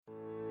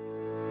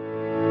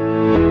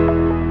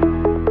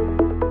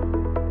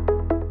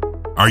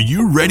Are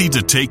you ready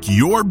to take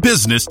your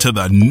business to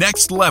the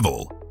next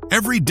level?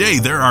 Every day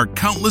there are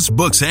countless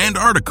books and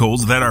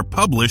articles that are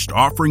published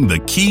offering the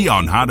key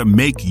on how to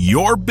make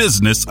your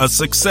business a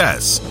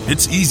success.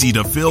 It's easy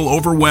to feel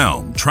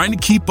overwhelmed trying to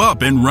keep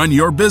up and run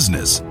your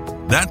business.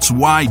 That's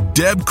why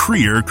Deb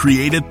Creer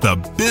created the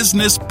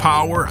Business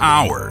Power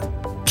Hour.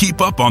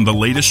 Keep up on the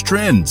latest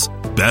trends,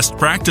 best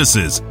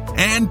practices,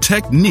 and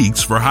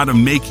techniques for how to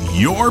make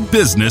your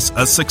business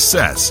a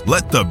success.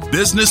 Let the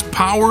Business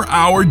Power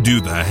Hour do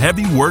the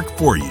heavy work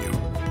for you.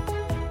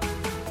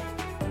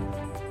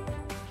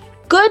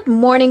 Good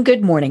morning,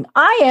 good morning.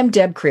 I am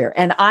Deb Creer,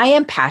 and I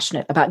am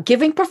passionate about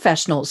giving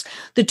professionals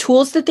the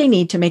tools that they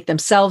need to make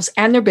themselves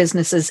and their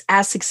businesses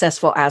as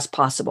successful as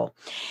possible.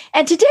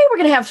 And today we're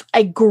going to have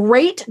a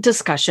great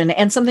discussion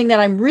and something that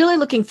I'm really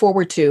looking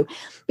forward to,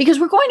 because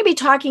we're going to be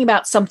talking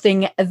about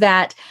something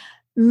that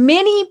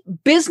many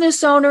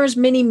business owners,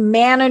 many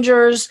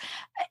managers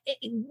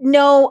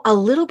know a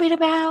little bit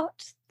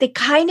about. They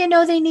kind of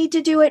know they need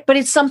to do it, but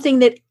it's something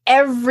that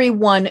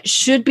everyone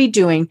should be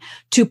doing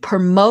to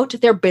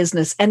promote their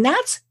business, and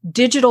that's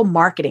digital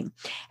marketing.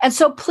 And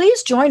so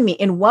please join me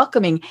in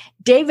welcoming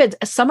David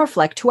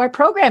Somerfleck to our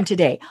program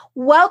today.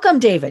 Welcome,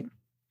 David.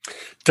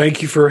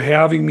 Thank you for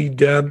having me,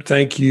 Deb.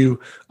 Thank you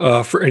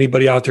for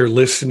anybody out there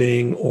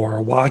listening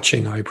or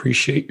watching. I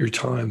appreciate your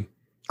time.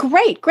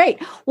 Great, great.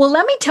 Well,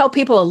 let me tell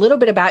people a little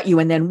bit about you,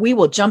 and then we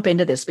will jump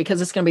into this because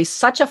it's going to be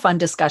such a fun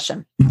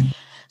discussion.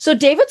 So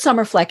David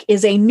Somerfleck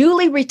is a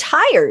newly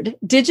retired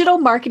digital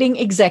marketing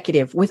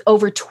executive with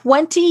over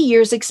 20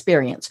 years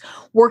experience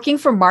working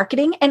for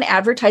marketing and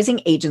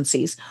advertising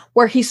agencies,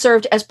 where he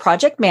served as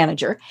project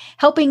manager,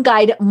 helping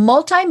guide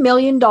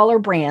multi-million-dollar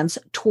brands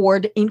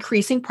toward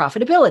increasing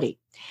profitability.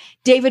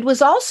 David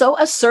was also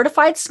a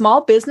certified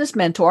small business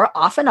mentor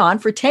off and on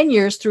for 10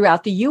 years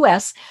throughout the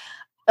U.S.,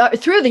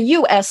 through the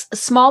U.S.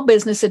 Small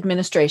Business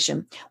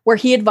Administration, where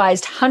he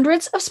advised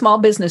hundreds of small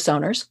business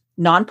owners,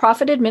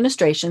 nonprofit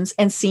administrations,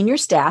 and senior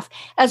staff,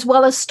 as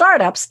well as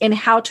startups, in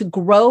how to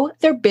grow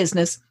their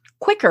business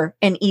quicker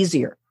and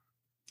easier.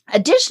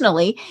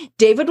 Additionally,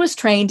 David was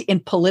trained in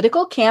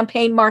political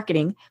campaign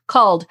marketing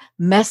called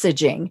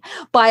messaging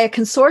by a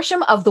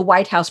consortium of the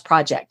White House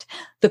Project,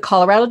 the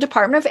Colorado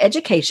Department of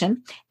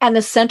Education, and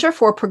the Center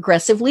for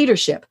Progressive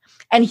Leadership.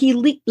 And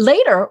he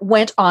later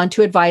went on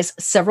to advise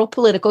several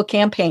political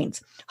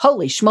campaigns.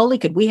 Holy schmoly,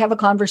 could we have a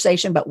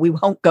conversation, but we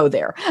won't go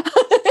there.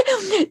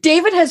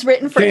 David has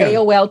written for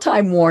AOL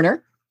Time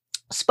Warner,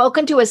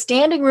 spoken to a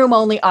standing room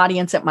only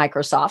audience at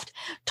Microsoft,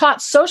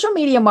 taught social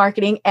media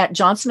marketing at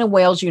Johnson &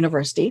 Wales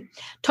University,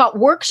 taught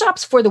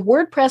workshops for the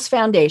WordPress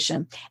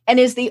Foundation, and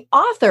is the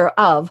author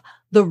of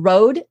The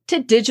Road to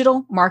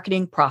Digital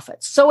Marketing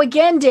Profits. So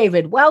again,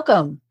 David,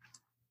 welcome.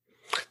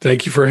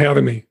 Thank you for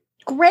having me.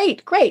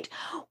 Great, great.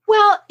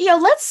 Well,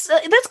 let's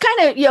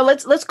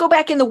go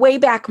back in the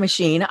Wayback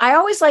Machine. I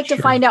always like to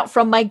find out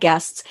from my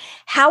guests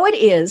how it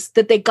is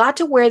that they got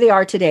to where they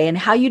are today and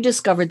how you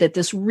discovered that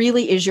this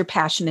really is your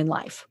passion in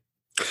life.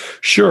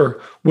 Sure.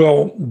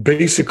 Well,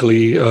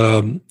 basically,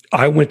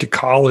 I went to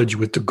college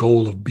with the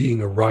goal of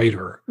being a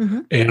writer.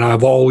 Mm-hmm. And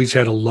I've always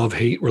had a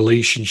love-hate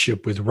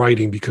relationship with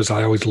writing because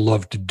I always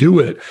loved to do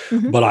it,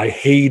 mm-hmm. but I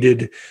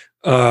hated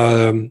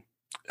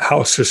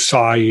how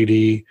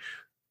society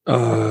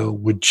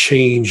would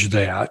change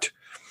that,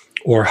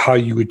 or how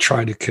you would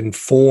try to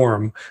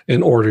conform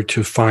in order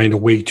to find a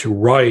way to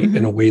write mm-hmm.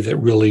 in a way that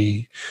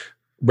really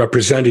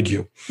represented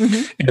you.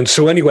 Mm-hmm. And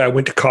so anyway, I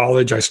went to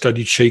college. I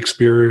studied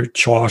Shakespeare,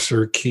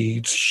 Chaucer,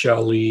 Keats,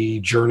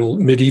 Shelley,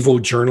 medieval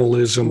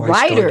journalism.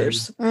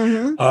 Writers.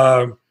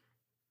 Mm-hmm.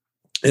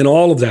 And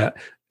all of that.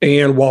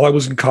 And while I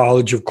was in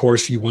college, of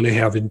course, you want to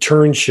have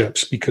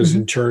internships, because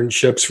mm-hmm.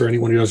 internships, for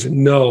anyone who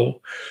doesn't know,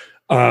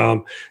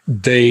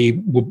 they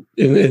will,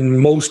 in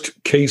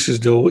most cases,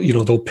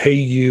 they'll pay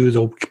you,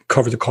 they'll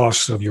cover the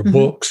costs of your mm-hmm.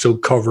 books, they'll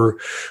cover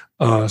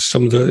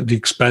some of the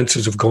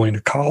expenses of going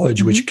to college,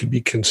 mm-hmm. which can be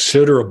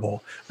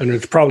considerable. And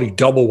it's probably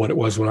double what it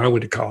was when I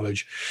went to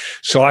college.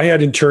 So I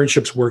had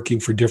internships working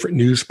for different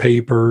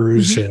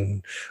newspapers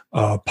mm-hmm.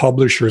 and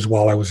publishers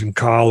while I was in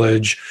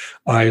college.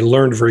 I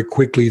learned very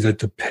quickly that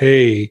the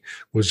pay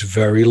was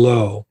very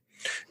low,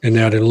 and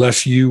that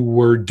unless you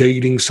were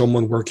dating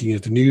someone working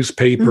at the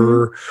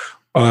newspaper, mm-hmm.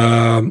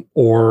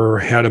 Or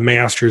had a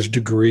master's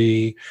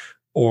degree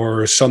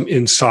or some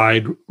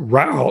inside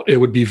route,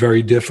 it would be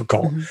very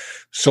difficult. Mm-hmm.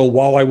 So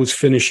while I was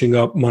finishing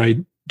up my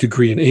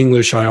degree in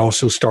English, I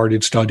also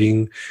started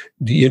studying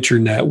the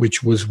internet,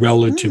 which was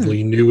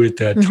relatively new at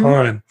that mm-hmm.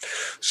 time.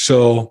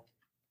 So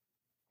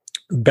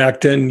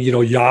back then,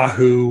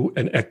 Yahoo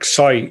and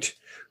Excite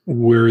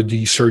were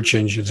the search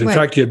engines. In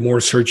fact, you had more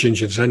search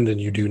engines then than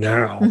you do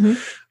now.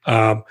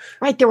 Mm-hmm.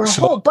 Right. There were a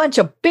whole bunch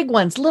of big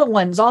ones, little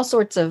ones, all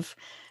sorts of.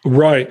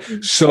 Right.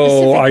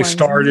 So I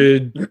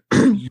started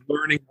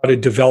learning how to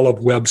develop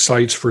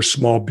websites for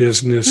small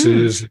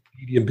businesses,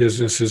 medium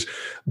businesses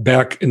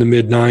back in the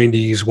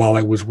mid-90s while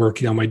I was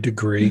working on my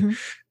degree. Mm-hmm.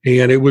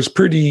 And it was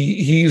pretty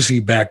easy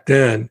back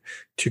then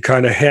to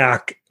kind of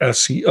hack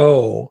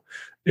SEO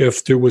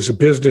if there was a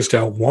business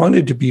that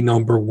wanted to be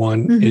number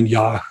one in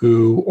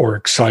Yahoo or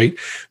Excite,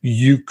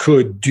 you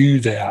could do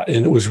that,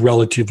 and it was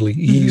relatively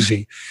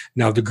easy.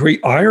 Now, the great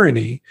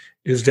irony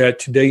is that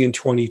today in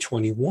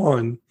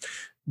 2021,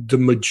 the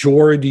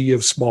majority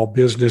of small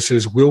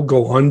businesses will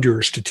go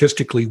under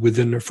statistically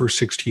within the first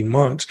 16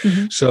 months.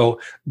 So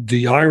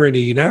the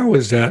irony now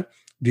is that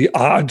the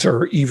odds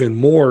are even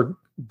more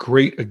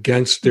great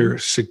against their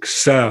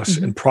success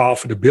and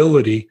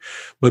profitability,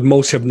 but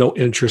most have no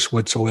interest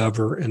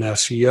whatsoever in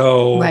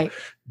SEO. Right.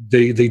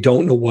 They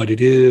don't know what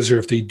it is, or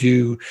if they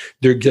do,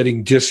 they're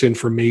getting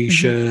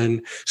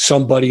disinformation.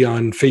 Somebody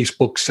on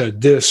Facebook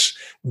said this,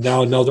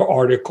 now another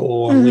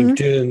article on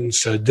LinkedIn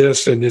said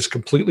this, and it's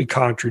completely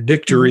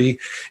contradictory,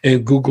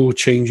 and Google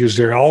changes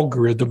their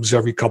algorithms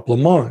every couple of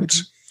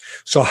months.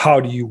 So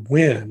how do you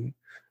win?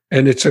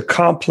 And it's a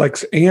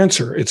complex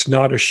answer. It's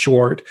not a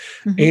short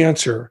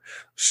answer.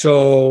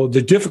 So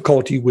the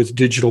difficulty with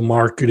digital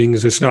marketing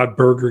is it's not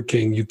Burger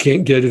King. You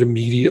can't get it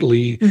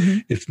immediately.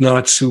 It's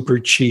not super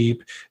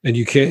cheap, and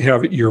you can't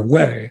have it your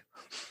way.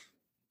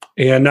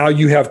 And now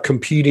you have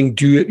competing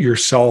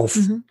do-it-yourself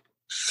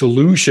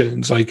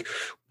solutions like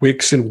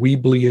Wix and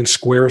Weebly and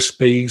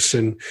Squarespace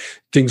and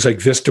things like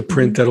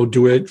Vistaprint that'll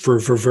do it for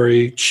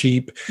very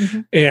cheap.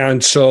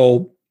 And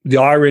so the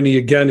irony,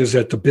 again, is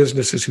that the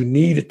businesses who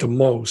need it the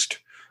most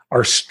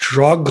are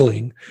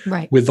struggling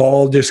with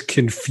all this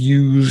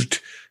confused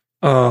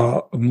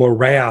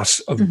morass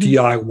of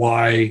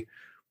DIY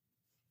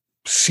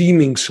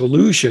seeming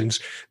solutions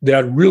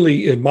that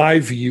really, in my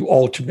view,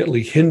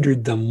 ultimately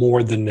hindered them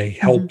more than they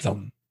helped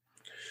them.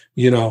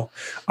 You know,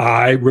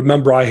 I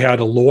remember I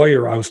had a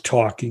lawyer I was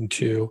talking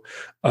to,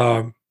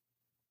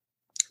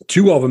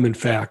 two of them, in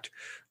fact,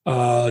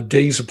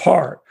 days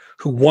apart,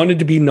 who wanted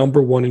to be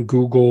number one in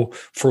Google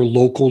for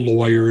local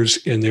lawyers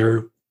in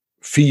their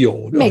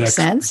field. Makes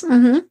sense.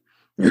 And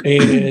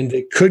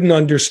they couldn't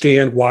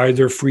understand why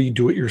their free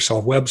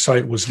do-it-yourself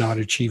website was not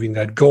achieving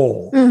that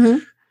goal.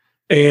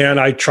 And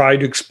I tried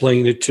to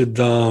explain it to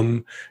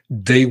them.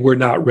 They were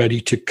not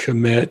ready to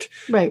commit.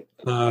 Right.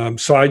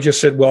 So I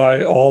just said,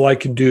 well, all I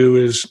can do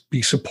is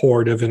be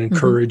supportive and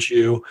encourage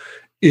you.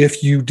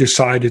 If you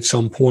decide at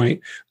some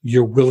point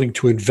you're willing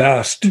to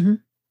invest,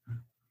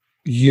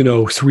 you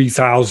know,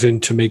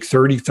 $3,000 to make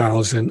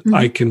 $30,000,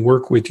 I can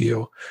work with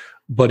you.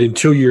 But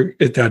until you're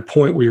at that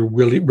point where you're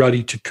really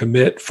ready to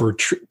commit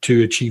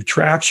to achieve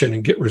traction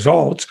and get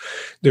results,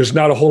 there's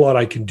not a whole lot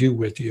I can do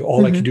with you.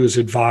 All I can do is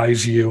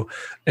advise you.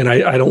 And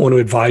I don't want to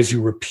advise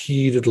you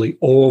repeatedly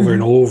over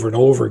and over and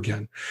over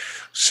again.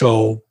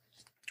 So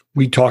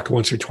we talk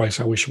once or twice.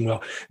 I wish them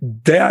well.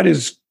 That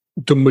is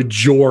the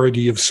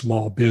majority of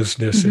small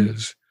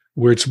businesses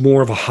where it's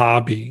more of a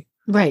hobby.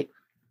 Right.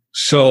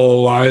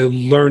 So I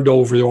learned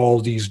over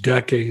all these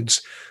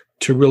decades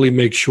to really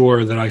make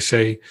sure that I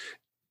say,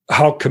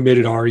 how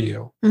committed are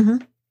you?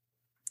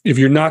 If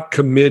you're not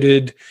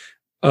committed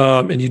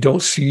and you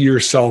don't see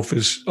yourself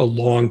as a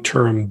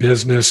long-term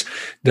business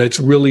that's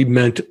really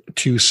meant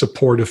to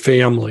support a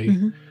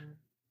family,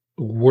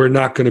 we're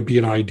not going to be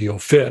an ideal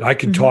fit. I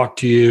can talk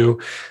to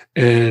you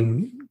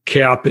and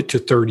cap it to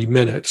 30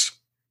 minutes.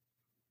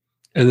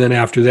 And then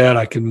after that,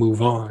 I can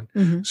move on.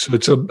 So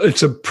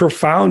it's a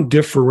profound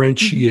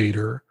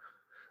differentiator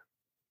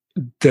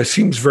that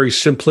seems very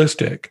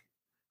simplistic,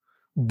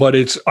 but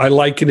I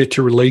liken it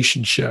to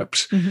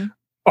relationships.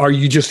 Are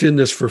you just in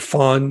this for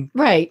fun?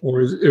 Right.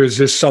 Or is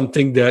this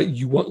something that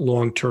you want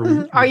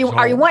long-term? Are you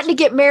wanting to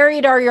get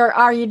married, or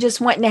are you just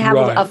wanting to have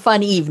a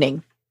fun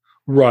evening?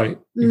 Right.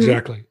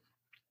 Exactly.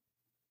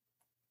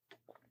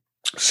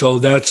 So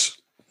that's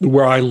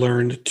where I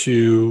learned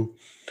to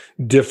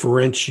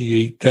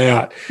differentiate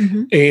that.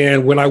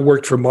 And when I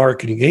worked for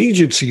marketing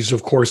agencies,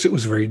 of course, it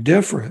was very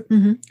different.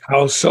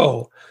 How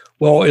so?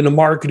 Well, in a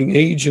marketing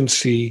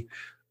agency,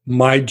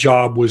 my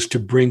job was to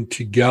bring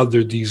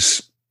together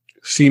these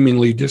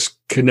seemingly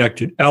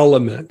disconnected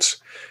elements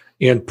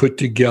and put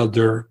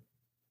together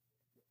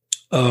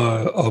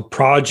a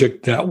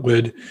project that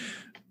would,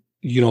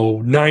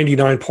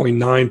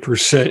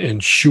 99.9%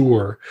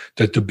 ensure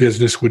that the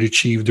business would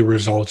achieve the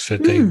results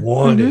that they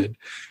wanted.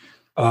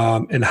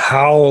 And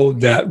how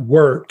that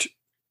worked,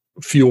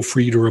 feel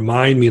free to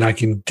remind me, and I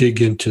can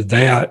dig into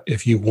that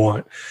if you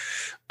want.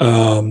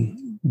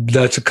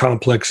 That's a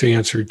complex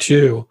answer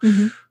too.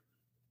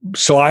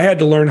 So I had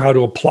to learn how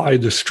to apply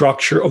the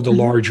structure of the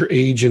larger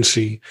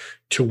agency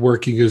to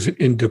working as an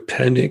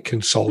independent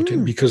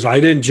consultant, because I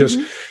didn't just,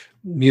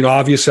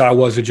 obviously I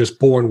wasn't just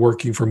born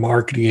working for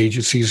marketing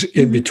agencies.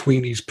 In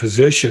between these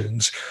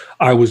positions,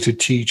 I was a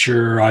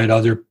teacher. I had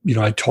other,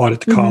 I taught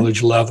at the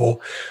college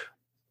level.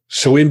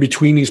 So in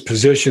between these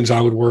positions,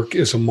 I would work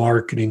as a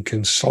marketing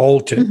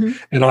consultant,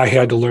 and I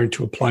had to learn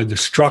to apply the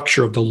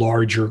structure of the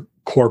larger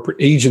corporate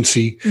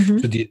agency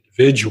to the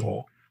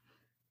individual.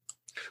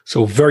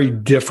 So very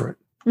different.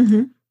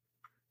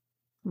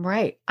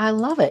 Right. I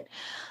love it.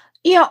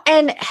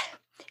 And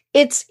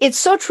it's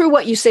so true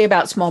what you say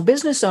about small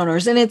business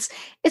owners. And it's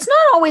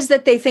not always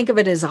that they think of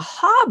it as a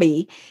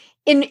hobby.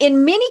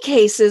 in many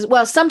cases,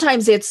 well,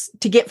 sometimes it's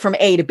to get from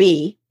A to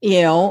B,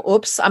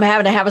 oops, I'm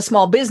having to have a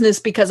small business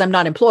because I'm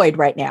not employed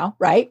right now.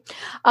 Right.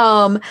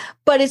 But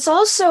it's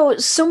also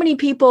so many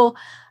people,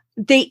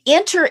 they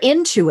enter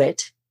into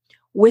it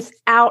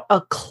without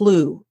a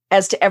clue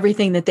as to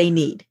everything that they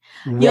need.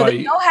 Right.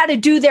 They know how to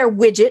do their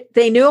widget.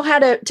 They know how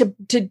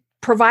to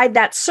provide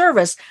that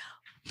service,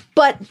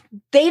 but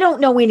they don't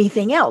know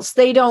anything else.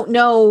 They don't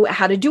know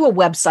how to do a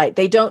website.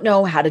 They don't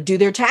know how to do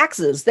their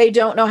taxes. They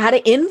don't know how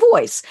to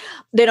invoice.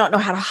 They don't know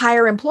how to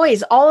hire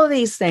employees, all of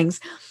these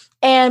things.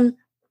 And,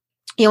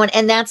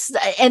 and that's,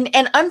 and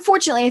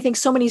unfortunately, I think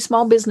so many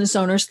small business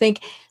owners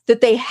think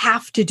that they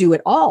have to do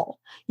it all.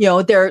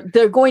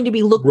 They're going to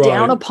be looked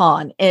down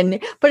upon.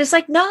 But it's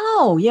like,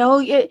 no,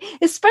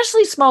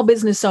 especially small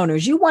business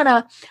owners, you want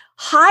to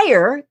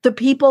hire the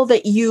people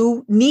that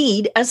you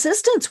need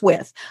assistance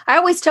with. I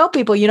always tell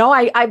people,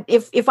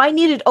 if I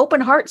needed open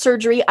heart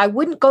surgery, I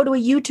wouldn't go to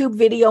a YouTube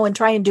video and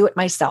try and do it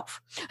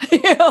myself. I'm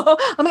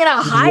going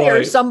to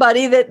hire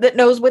somebody that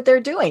knows what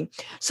they're doing.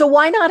 So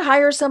why not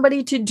hire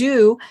somebody to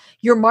do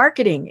your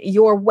marketing,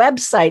 your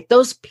website,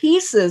 those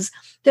pieces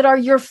that are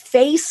your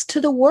face to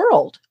the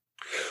world?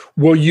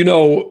 Well,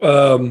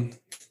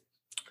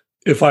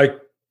 if I,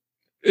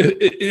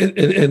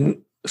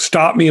 and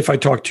stop me if I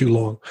talk too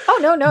long.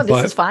 Oh, no,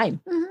 this is fine.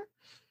 Mm-hmm.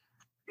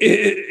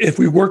 If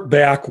we work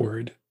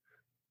backward,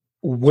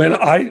 when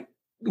I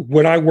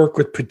work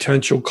with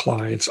potential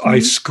clients, I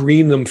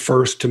screen them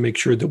first to make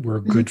sure that we're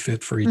a good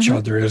fit for each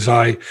other. As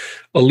I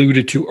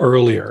alluded to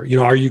earlier,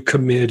 are you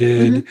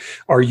committed?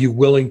 Are you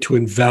willing to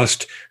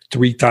invest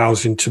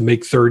 $3,000 to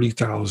make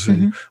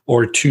 $30,000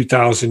 or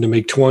 $2,000 to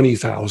make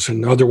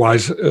 $20,000?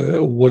 Otherwise,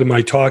 what am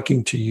I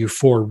talking to you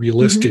for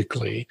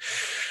realistically?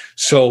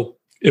 So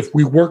if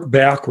we work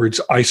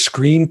backwards, I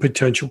screen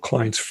potential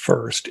clients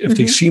first. If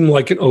they seem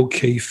like an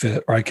okay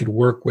fit or I could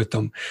work with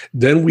them,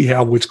 then we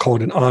have what's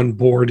called an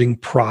onboarding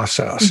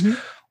process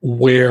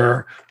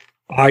where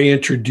I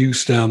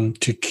introduce them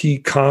to key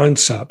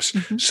concepts.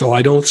 So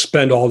I don't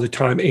spend all the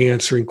time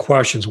answering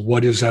questions.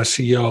 What is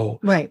SEO?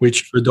 Right.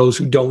 Which, for those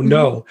who don't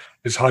know,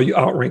 is how you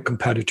outrank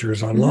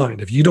competitors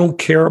online. If you don't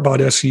care about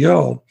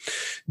SEO,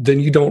 then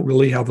you don't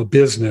really have a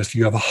business.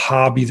 You have a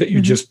hobby that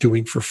you're just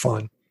doing for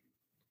fun.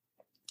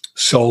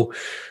 So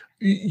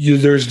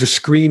there's the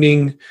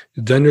screening,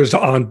 then there's the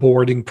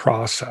onboarding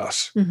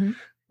process.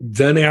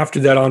 Then after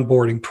that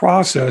onboarding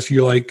process,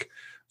 you're like,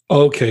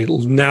 okay,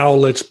 now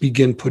let's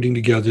begin putting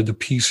together the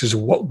pieces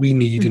of what we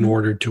need in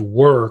order to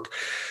work.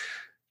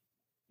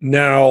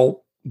 Now,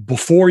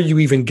 before you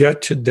even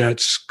get to that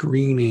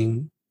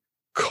screening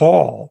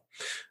call,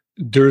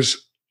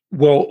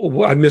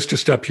 I missed a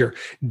step here.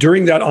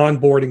 During that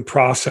onboarding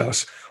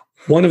process,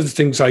 one of the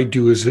things I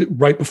do is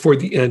right before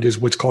the end is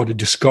what's called a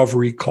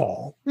discovery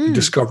call,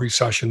 discovery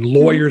session.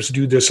 Lawyers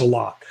do this a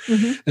lot.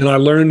 And I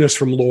learned this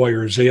from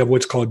lawyers. They have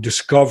what's called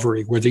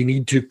discovery, where they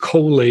need to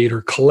collate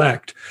or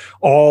collect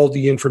all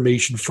the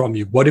information from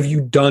you. What have you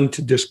done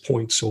to this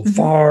point so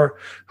far?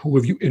 Who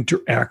have you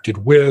interacted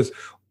with?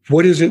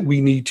 What is it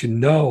we need to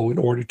know in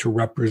order to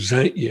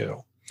represent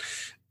you?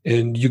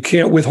 And you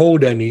can't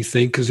withhold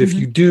anything, because if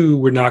you do,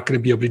 we're not going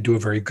to be able to do a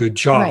very good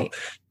job. Right.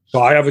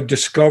 So I have a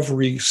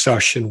discovery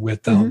session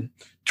with them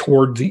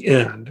toward the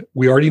end.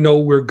 We already know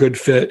we're a good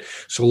fit.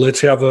 So let's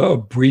have a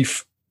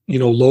brief,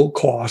 low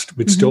cost,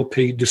 but still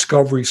paid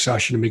discovery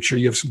session to make sure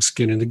you have some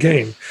skin in the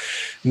game.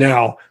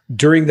 Now,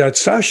 during that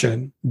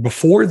session,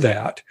 before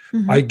that,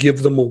 I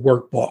give them a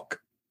workbook.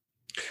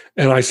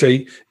 And I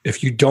say,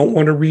 if you don't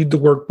want to read the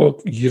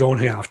workbook, you don't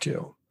have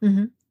to.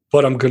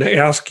 But I'm going to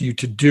ask you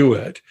to do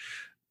it.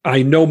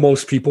 I know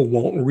most people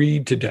won't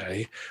read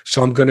today,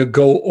 so I'm going to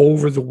go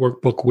over the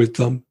workbook with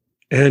them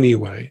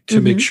anyway to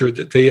make sure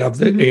that they have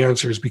the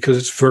answers, because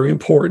it's very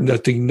important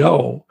that they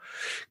know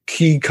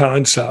key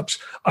concepts.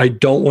 I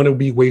don't want to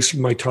be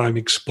wasting my time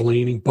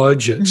explaining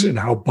budgets and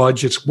how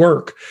budgets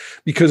work,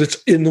 because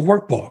it's in the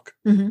workbook.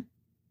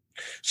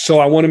 So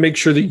I want to make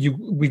sure that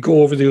we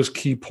go over those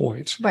key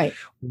points. Right.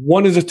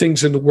 One of the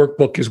things in the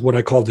workbook is what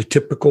I call the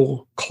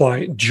typical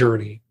client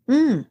journey.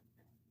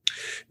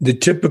 The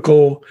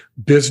typical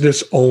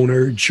business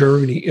owner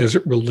journey as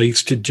it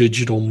relates to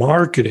digital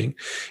marketing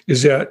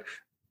is that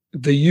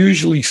they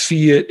usually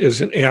see it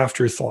as an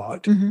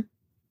afterthought.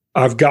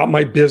 I've got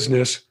my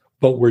business,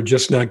 but we're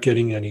just not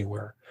getting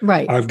anywhere.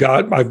 Right. I've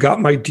got my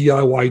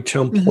DIY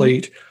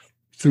template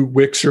through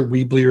Wix or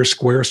Weebly or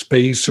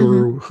Squarespace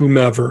or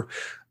whomever.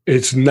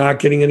 It's not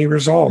getting any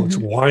results.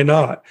 Why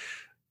not?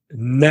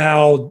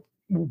 Now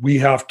we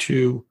have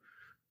to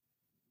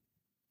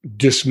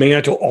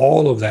dismantle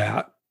all of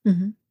that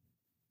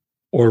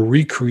or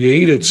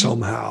recreate it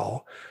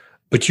somehow.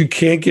 But you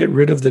can't get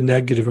rid of the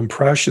negative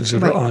impressions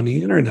that are on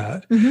the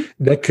internet.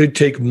 That could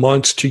take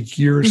months to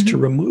years to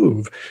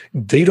remove.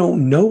 They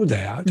don't know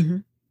that.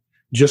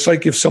 Just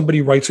like if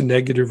somebody writes a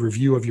negative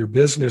review of your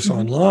business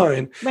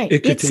online,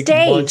 it could take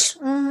months.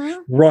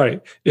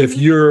 Right. If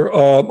you're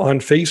on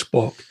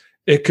Facebook,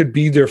 it could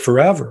be there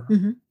forever.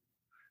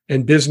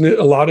 And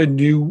a lot of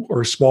new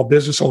or small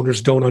business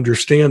owners don't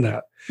understand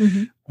that.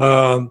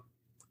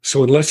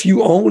 So unless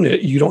you own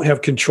it, you don't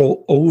have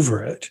control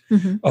over it.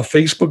 A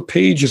Facebook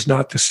page is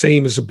not the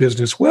same as a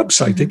business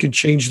website. They can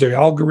change their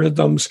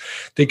algorithms.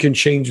 They can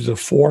change the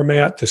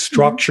format, the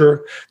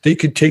structure. They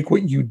could take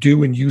what you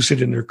do and use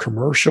it in their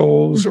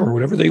commercials or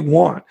whatever they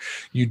want.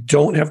 You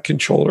don't have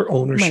control or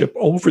ownership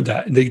over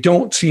that. And they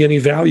don't see any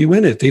value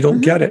in it. They don't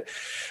get it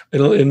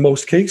in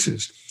most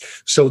cases.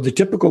 So the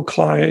typical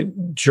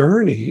client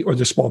journey or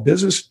the small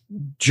business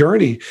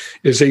journey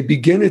is they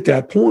begin at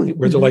that point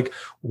where they're like,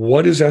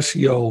 what is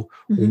SEO?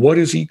 What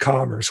is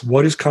e-commerce?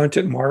 What is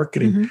content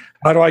marketing?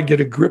 How do I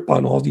get a grip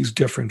on all these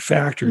different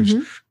factors?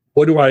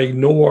 What do I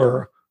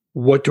ignore?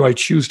 What do I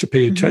choose to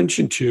pay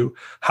attention to?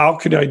 How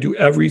can I do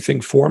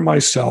everything for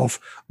myself,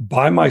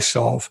 by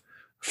myself,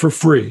 for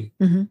free?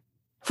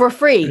 For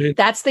free.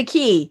 That's the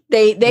key.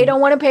 They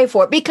don't want to pay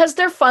for it because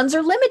their funds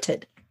are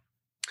limited.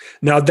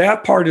 Now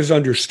that part is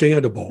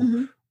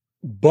understandable,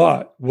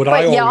 but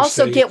I you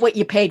also say, get what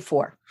you paid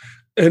for.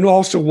 And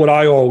also what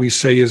I always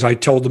say is I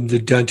tell them the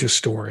dentist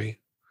story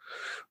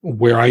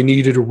where I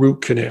needed a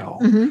root canal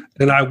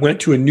and I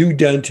went to a new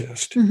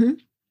dentist.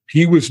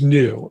 He was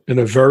new in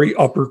a very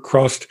upper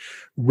crust,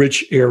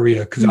 rich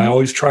area because I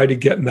always try to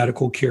get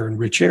medical care in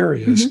rich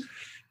areas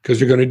because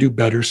they're going to do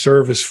better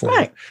service for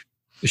it.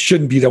 It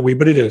shouldn't be that way,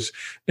 but it is.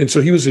 And so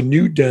he was a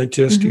new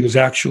dentist. He was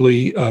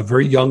actually a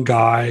very young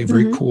guy,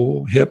 very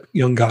cool, hip,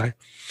 young guy.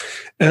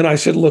 And I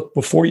said, look,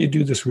 before you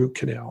do this root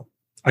canal,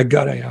 I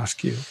got to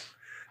ask you,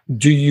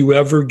 do you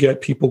ever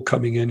get people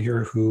coming in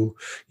here who,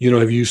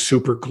 have used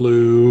super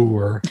glue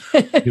or,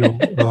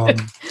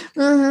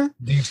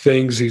 these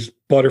things, these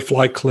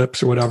butterfly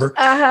clips or whatever?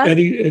 And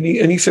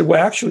he said,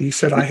 well, actually, he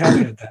said, I have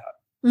had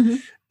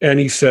that. And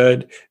he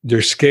said,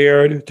 they're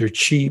scared, they're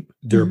cheap,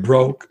 they're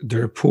broke,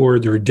 they're poor,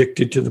 they're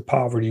addicted to the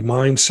poverty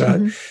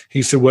mindset.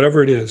 He said,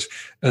 whatever it is.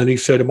 And he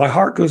said, and my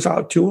heart goes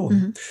out to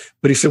them.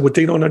 But he said, what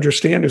they don't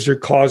understand is they're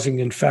causing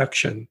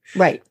infection.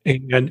 Right.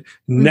 And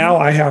now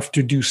I have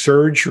to do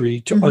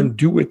surgery to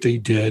undo what they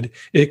did.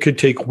 It could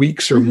take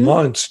weeks or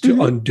months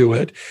to undo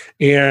it.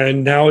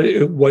 And now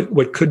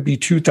what could be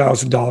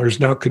 $2,000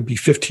 now could be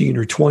 $15,000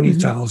 or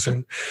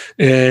 $20,000.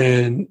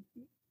 And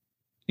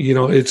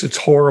it's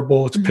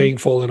horrible, it's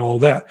painful and all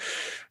that.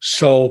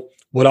 So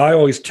what I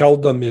always tell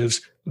them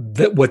is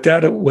that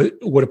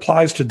what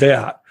applies to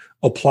that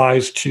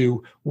applies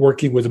to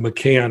working with a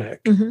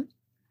mechanic.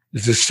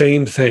 It's the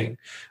same thing.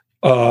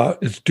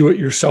 It's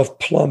do-it-yourself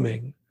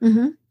plumbing,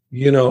 on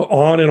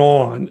and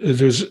on.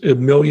 There's a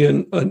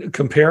million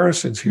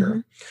comparisons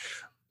here.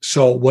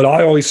 So what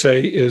I always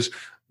say is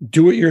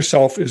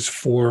do-it-yourself is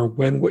for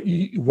when what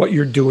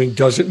you're doing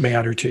doesn't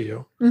matter to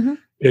you.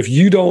 If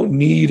you don't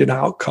need an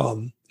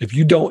outcome, if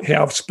you don't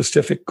have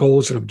specific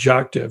goals and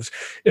objectives,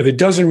 if it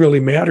doesn't really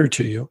matter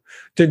to you,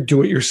 then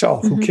do it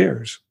yourself. Who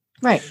cares?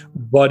 Right.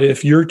 But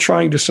if you're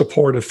trying to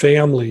support a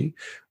family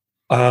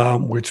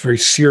where it's very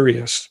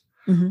serious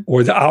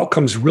or the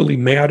outcomes really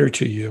matter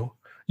to you,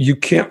 you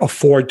can't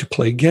afford to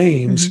play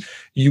games.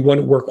 You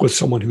want to work with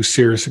someone who's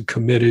serious and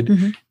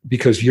committed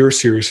because you're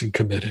serious and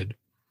committed.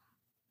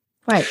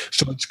 Right.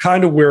 So it's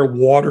kind of where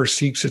water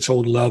seeks its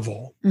own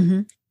level.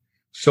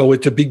 So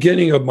at the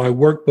beginning of my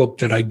workbook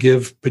that I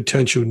give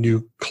potential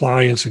new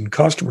clients and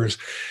customers,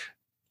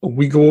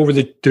 we go over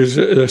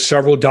there's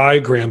several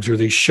diagrams where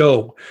they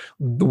show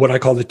what I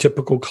call the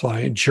typical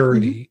client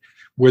journey,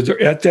 where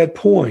they're at that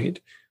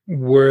point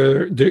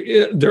where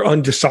they're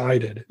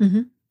undecided.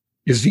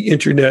 Is the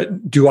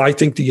internet, do I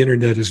think the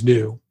internet is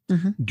new?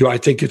 Do I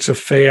think it's a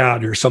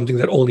fad or something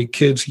that only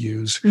kids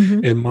use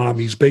in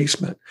mommy's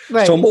basement?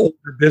 Right. Some older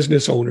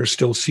business owners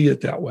still see it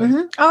that way.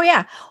 Oh,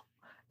 yeah.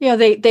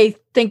 They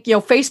think,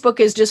 Facebook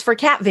is just for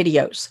cat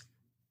videos.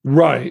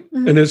 Right.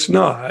 And it's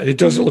not. It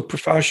doesn't look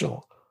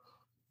professional.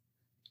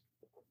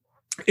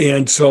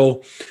 And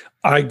so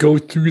I go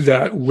through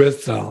that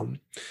with them.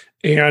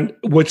 And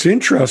what's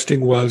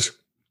interesting was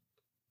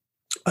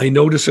I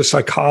noticed a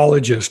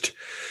psychologist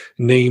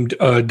named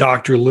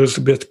Dr.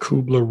 Elizabeth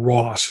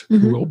Kubler-Ross,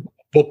 who wrote a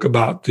book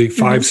about the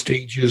 5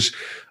 stages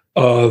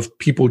of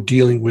people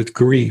dealing with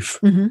grief.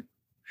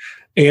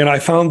 And I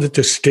found that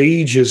the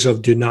stages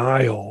of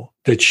denial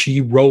that she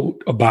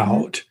wrote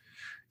about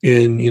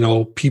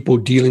in, people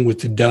dealing with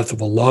the death of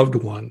a loved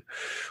one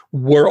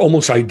were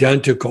almost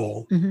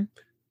identical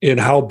in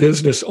how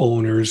business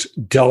owners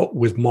dealt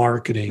with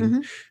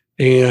marketing.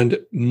 And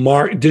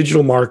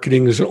digital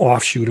marketing is an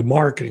offshoot of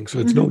marketing, so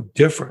it's no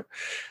different.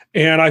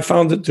 And I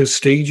found that the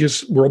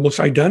stages were almost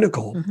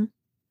identical,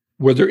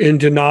 where they're in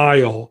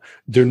denial,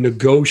 they're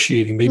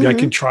negotiating. Maybe I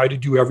can try to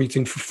do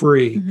everything for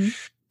free.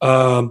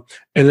 And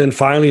then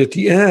finally, at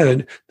the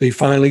end, they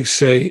finally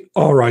say,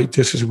 all right,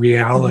 this is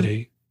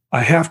reality.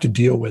 I have to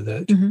deal with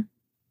it.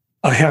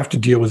 I have to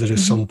deal with it at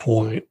some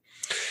point.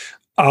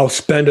 I'll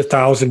spend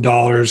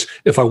 $1,000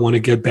 if I want to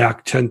get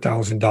back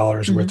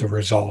 $10,000 worth of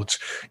results,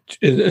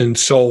 and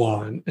so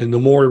on. And the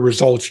more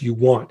results you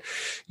want,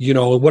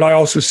 what I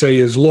also say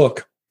is,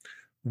 look,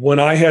 when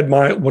I had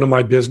one of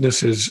my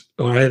businesses,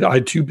 I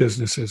had 2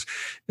 businesses.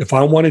 If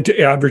I wanted to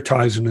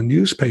advertise in a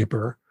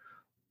newspaper,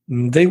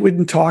 they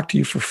wouldn't talk to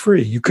you for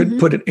free. You couldn't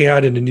put an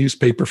ad in a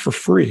newspaper for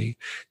free.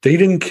 They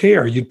didn't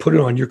care. You'd put it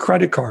on your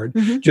credit card,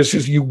 just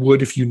as you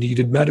would if you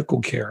needed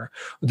medical care.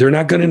 They're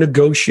not going to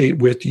negotiate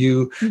with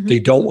you. They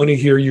don't want to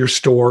hear your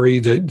story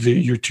that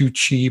you're too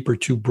cheap or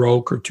too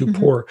broke or too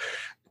poor.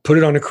 Put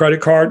it on a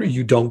credit card, or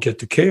you don't get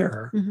the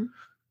care,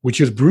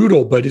 which is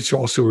brutal, but it's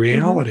also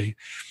reality.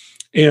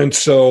 And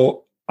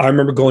so I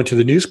remember going to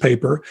the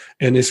newspaper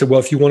and they said, well,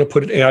 if you want to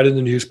put an ad in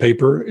the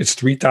newspaper, it's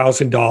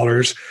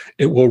 $3,000.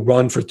 It will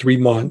run for 3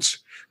 months.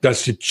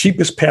 That's the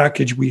cheapest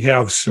package we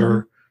have,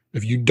 sir.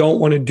 If you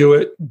don't want to do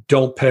it,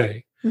 don't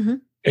pay.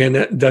 And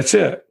that's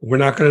it. We're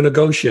not going to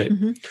negotiate.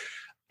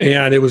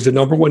 And it was the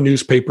number one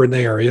newspaper in the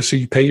area. So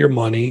you pay your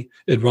money.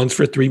 It runs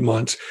for 3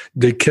 months.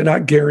 They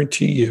cannot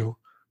guarantee you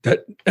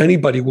that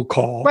anybody will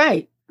call.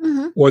 Right.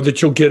 Or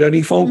that you'll get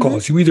any phone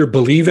calls. You either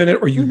believe in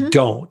it or you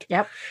don't.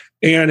 Yep.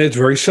 And it's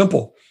very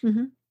simple.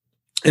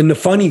 And the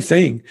funny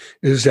thing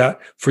is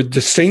that for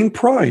the same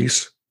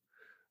price,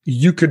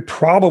 you could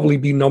probably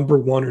be number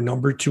one or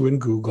number two in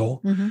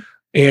Google.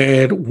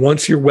 And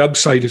once your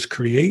website is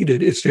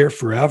created, it's there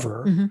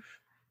forever.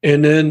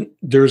 And then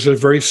there's a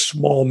very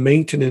small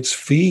maintenance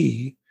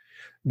fee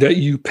that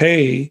you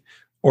pay,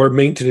 or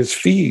maintenance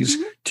fees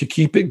to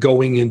keep it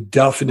going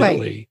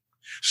indefinitely. Right.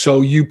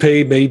 So you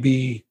pay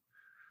maybe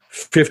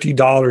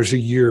 $50 a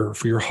year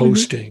for your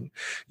hosting.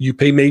 You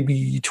pay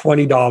maybe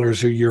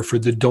 $20 a year for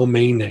the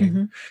domain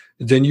name.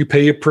 Then you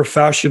pay a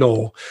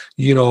professional,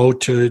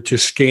 to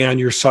scan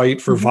your site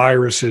for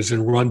viruses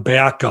and run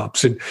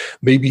backups and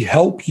maybe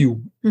help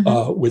you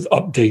with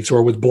updates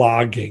or with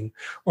blogging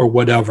or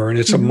whatever. And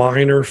it's a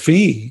minor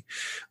fee.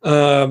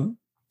 So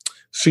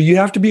you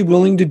have to be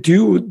willing to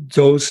do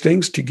those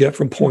things to get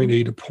from point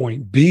A to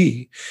point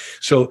B.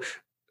 So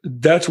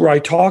that's where I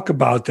talk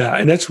about that.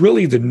 And that's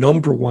really the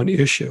number one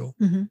issue,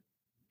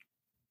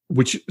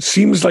 which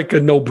seems like a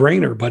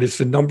no-brainer, but it's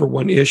the number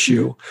one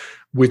issue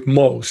with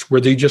most, where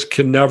they just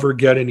can never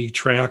get any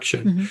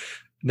traction.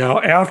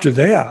 Now, after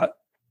that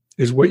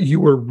is what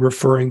you were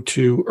referring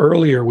to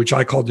earlier, which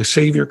I call the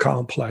savior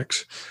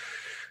complex,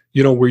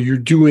 where you're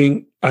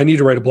doing, I need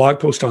to write a blog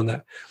post on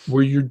that,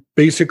 where you're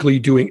basically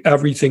doing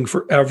everything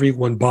for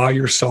everyone by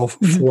yourself,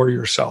 for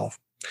yourself.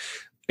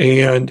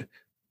 And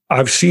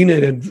I've seen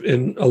it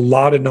in a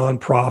lot of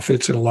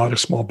nonprofits and a lot of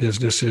small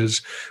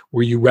businesses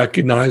where you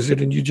recognize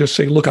it and you just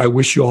say, look, I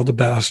wish you all the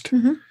best.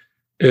 And,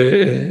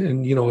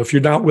 if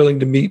you're not willing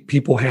to meet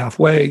people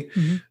halfway,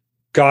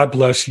 God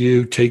bless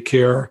you, take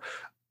care.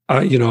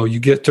 You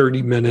get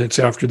 30 minutes.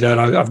 After that,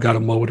 I've got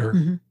a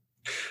motor.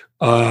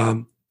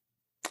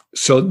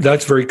 So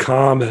that's very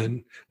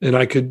common. And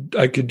I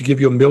could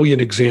give you a million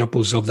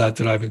examples of that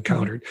I've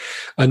encountered.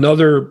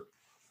 Another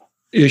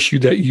issue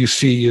that you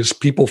see is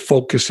people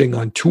focusing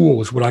on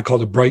tools, what I call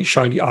the bright,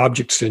 shiny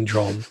object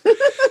syndrome.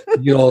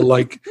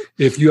 Like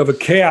if you have a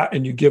cat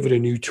and you give it a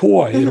new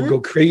toy, it'll go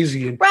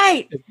crazy. And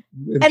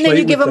then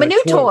you give them a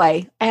new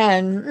toy.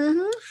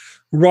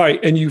 Right.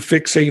 And you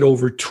fixate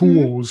over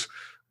tools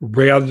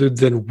rather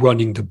than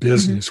running the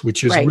business,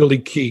 which is really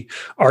key.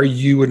 Are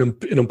you an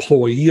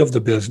employee of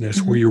the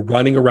business where you're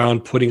running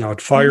around putting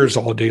out fires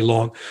all day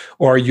long,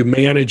 or are you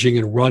managing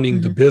and running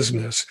the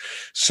business?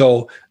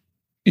 So,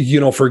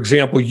 for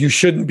example, you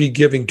shouldn't be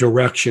giving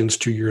directions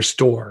to your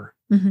store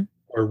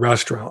or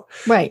restaurant.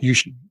 Right. You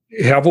should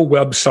have a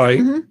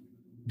website.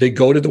 They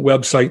go to the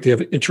website. They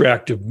have an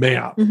interactive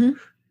map.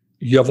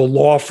 You have a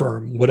law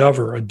firm,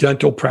 whatever, a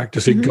dental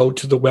practice. They go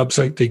to the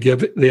website. They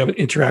have an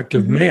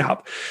interactive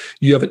map.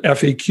 You have an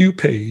FAQ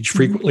page,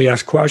 frequently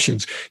asked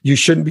questions. You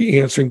shouldn't be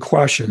answering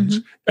questions.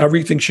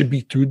 Everything should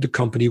be through the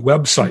company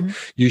website.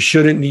 You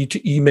shouldn't need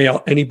to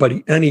email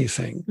anybody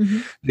anything.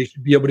 They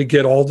should be able to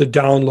get all the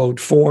download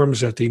forms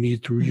that they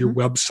need through your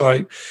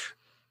website.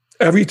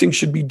 Everything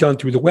should be done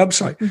through the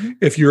website.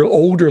 If you're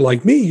older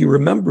like me, you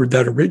remember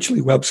that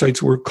originally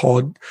websites were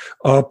called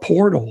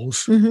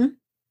portals.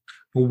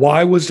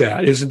 Why was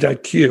that? Isn't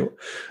that cute?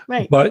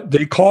 Right. But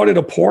they called it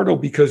a portal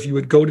because you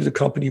would go to the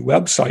company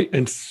website,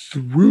 and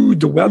through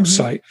the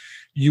website,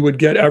 you would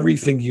get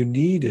everything you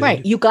needed.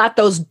 Right. You got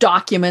those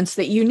documents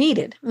that you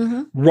needed.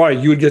 Right.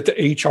 You would get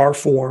the HR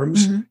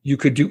forms. You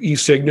could do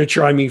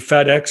e-signature. I mean,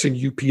 FedEx and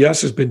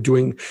UPS has been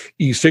doing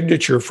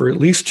e-signature for at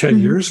least 10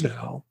 years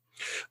now.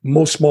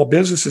 Most small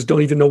businesses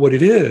don't even know what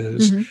it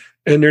is,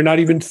 and they're not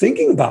even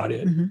thinking about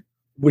it.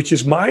 Which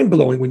is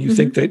mind-blowing when you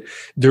think that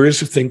there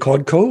is a thing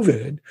called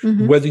COVID.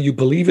 Whether you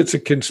believe it's a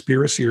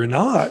conspiracy or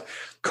not,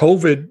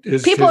 COVID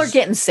is... People are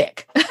getting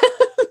sick.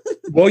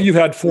 Well, you've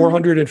had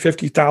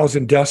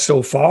 450,000 deaths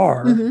so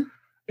far.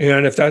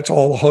 And if that's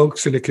all a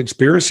hoax and a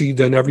conspiracy,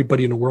 then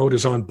everybody in the world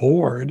is on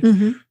board.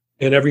 And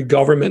every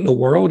government in the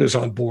world is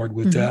on board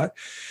with that.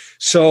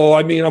 So,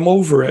 I mean, I'm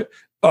over it.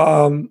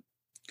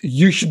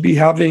 You should be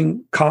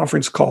having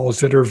conference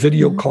calls that are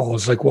video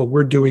calls like what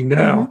we're doing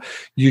now.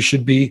 You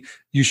should be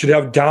You should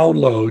have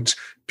downloads.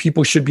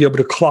 People should be able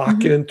to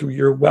clock in through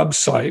your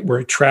website where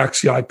it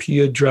tracks the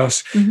IP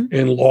address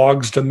and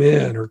logs them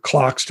in or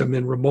clocks them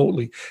in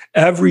remotely.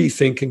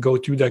 Everything can go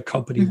through that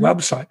company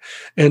website.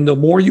 And the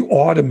more you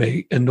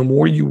automate and the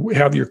more you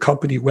have your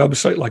company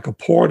website like a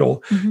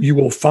portal, you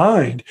will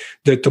find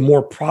that the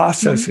more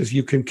processes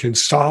you can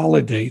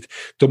consolidate,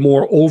 the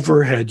more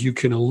overhead you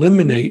can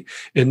eliminate,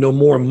 and the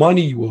more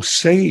money you will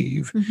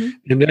save.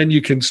 And then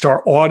you can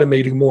start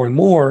automating more and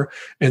more.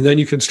 And then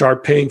you can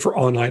start paying for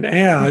online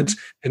ads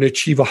and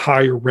achieve a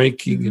higher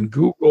ranking in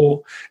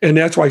Google. And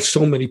that's why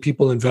so many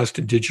people invest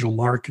in digital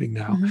marketing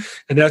now.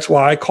 And that's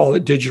why I call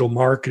it digital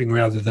marketing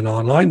rather than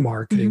online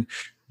marketing,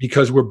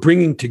 because we're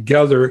bringing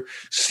together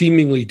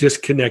seemingly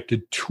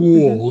disconnected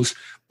tools,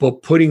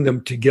 but putting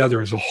them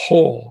together as a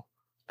whole.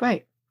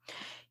 Right.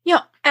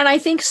 Yeah. And I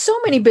think so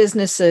many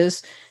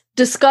businesses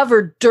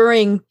discovered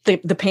during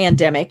the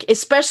pandemic,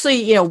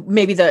 especially,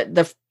 maybe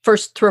the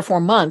first 3 or 4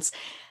 months,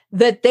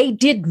 that they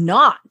did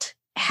not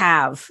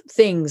have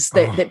things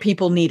that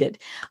people needed.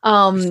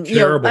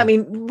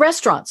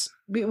 Restaurants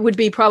would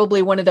be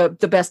probably one of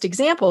the best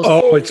examples.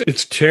 Oh,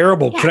 it's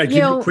terrible. Yeah, can I give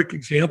you a quick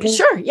example?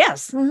 Sure.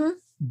 Yes.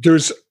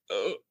 There's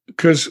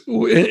because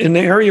in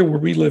the area where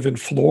we live in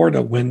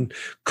Florida, when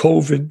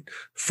COVID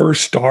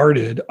first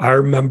started, I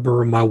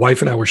remember my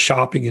wife and I were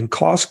shopping in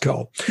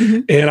Costco,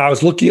 and I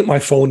was looking at my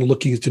phone and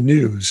looking at the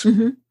news.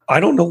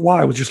 I don't know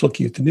why. I was just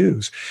looking at the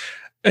news,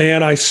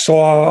 and I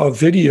saw a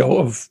video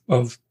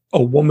of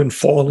a woman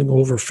falling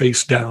over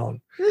face down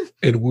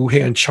in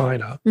Wuhan,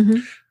 China.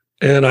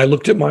 And I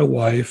looked at my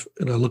wife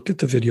and I looked at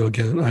the video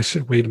again. And I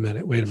said, wait a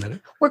minute.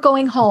 We're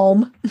going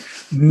home.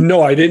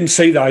 No, I didn't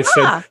say that. I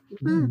said,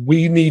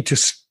 we need to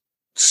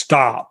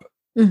stop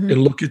and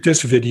look at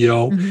this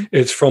video.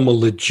 It's from a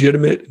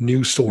legitimate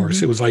news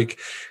source. It was like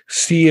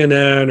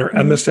CNN or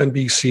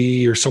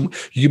MSNBC or some,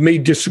 you may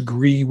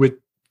disagree with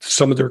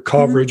some of their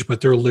coverage,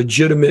 but they're a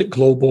legitimate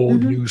global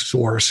news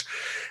source.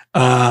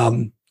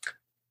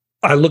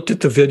 I looked at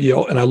the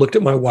video and I looked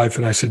at my wife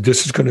and I said,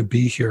 this is going to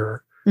be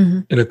here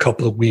in a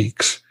couple of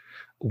weeks.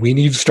 We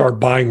need to start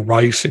buying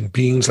rice and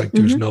beans like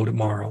there's no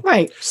tomorrow.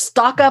 Right.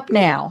 Stock up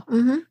now.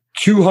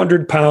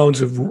 200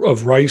 pounds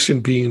of rice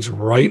and beans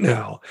right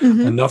now,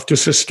 enough to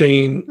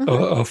sustain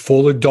a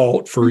full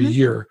adult for a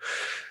year.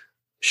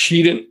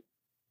 She didn't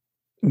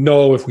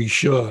know if we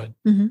should.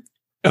 And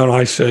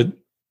I said,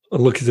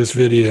 look at this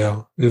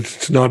video.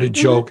 It's not a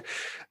joke.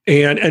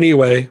 And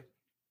anyway,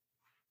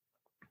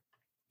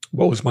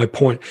 what was my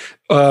point?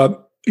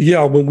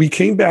 When we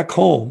came back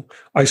home,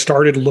 I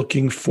started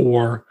looking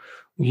for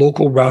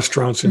local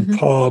restaurants and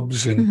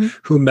pubs and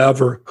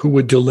whomever who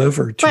would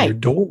deliver to your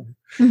door.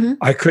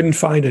 I couldn't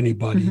find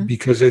anybody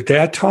because at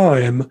that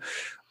time,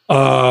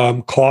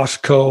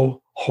 Costco,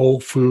 Whole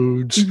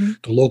Foods,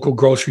 the local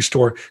grocery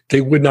store,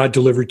 they would not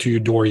deliver to your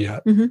door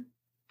yet.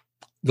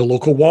 The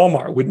local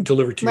Walmart wouldn't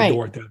deliver to your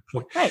door at that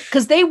point. Right,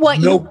 because they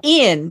want you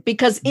in,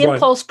 because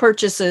impulse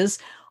purchases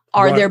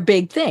are their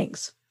big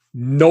things.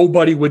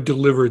 Nobody would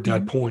deliver at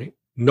that point.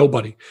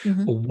 Nobody.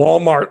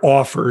 Walmart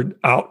offered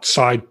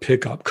outside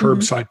pickup,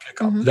 curbside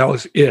pickup. That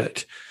was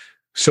it.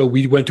 So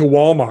we went to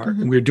Walmart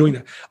and we were doing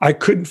that. I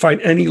couldn't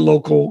find any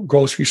local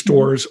grocery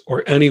stores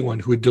or anyone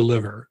who would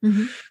deliver.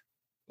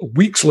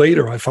 Weeks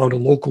later, I found a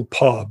local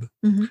pub.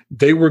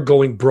 They were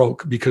going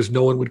broke because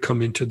no one would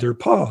come into their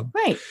pub.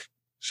 Right.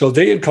 So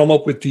they had come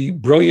up with the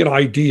brilliant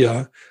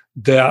idea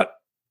that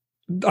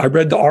I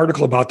read the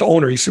article about the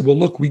owner. He said, well,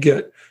 look, we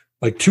get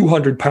like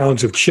 200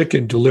 pounds of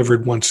chicken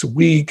delivered once a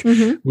week.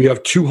 We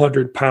have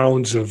 200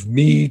 pounds of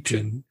meat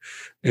and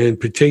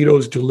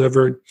potatoes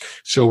delivered.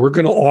 So we're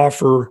going to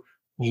offer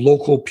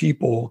local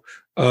people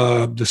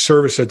the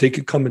service that they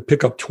could come and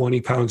pick up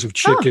 20 pounds of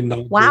chicken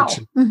nuggets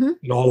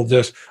and all of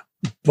this.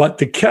 But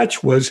the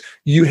catch was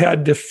you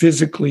had to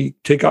physically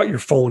take out your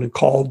phone and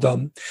call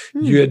them.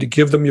 You had to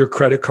give them your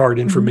credit card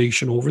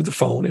information over the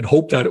phone and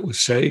hope that it was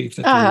safe.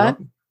 That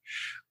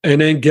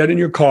and then get in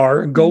your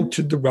car and go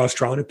to the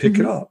restaurant and pick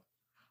it up.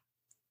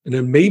 And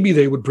then maybe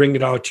they would bring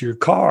it out to your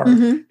car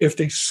if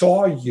they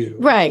saw you.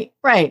 Right.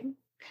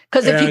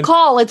 Because if you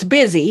call, it's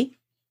busy.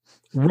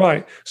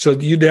 Right. So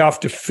you'd have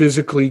to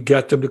physically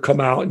get them to come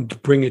out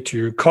and bring it to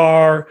your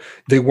car.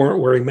 They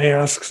weren't wearing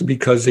masks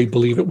because they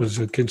believe it was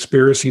a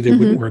conspiracy. They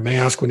wouldn't wear a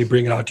mask when they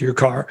bring it out to your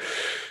car.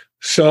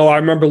 So I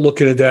remember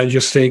looking at that and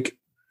just think,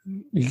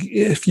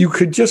 if you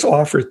could just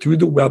offer it through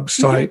the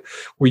website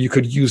where you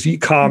could use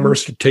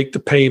e-commerce to take the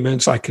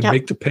payments, I could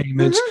make the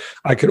payments,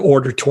 I could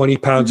order 20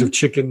 pounds of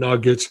chicken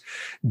nuggets,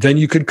 then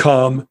you could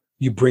come,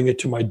 you bring it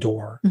to my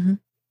door.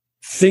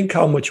 Think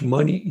how much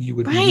money you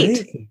would be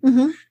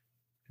making.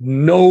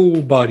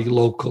 Nobody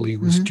locally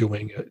was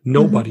doing it.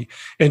 Nobody.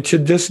 And to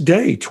this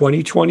day,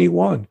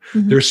 2021,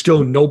 there's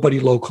still nobody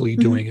locally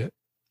doing it.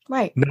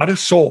 Right. Not a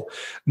soul.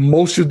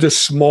 Most of the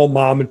small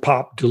mom and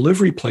pop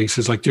delivery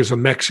places, like there's a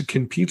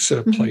Mexican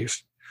pizza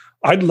place.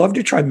 I'd love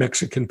to try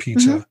Mexican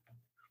pizza.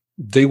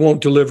 They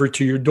won't deliver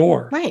to your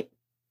door. Right.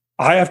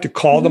 I have to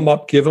call them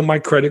up, give them my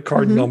credit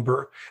card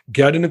number,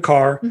 get in the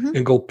car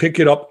and go pick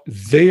it up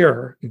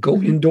there and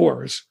go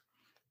indoors.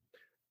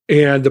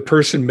 and the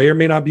person may or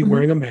may not be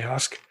wearing a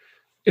mask.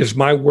 Is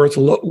my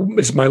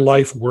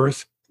life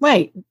worth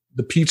right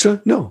the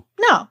pizza? No.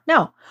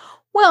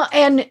 Well,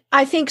 and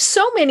I think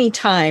so many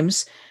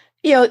times,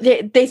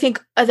 they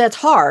think that's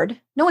hard.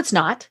 No, it's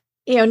not.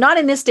 Not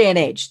in this day and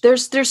age.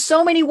 There's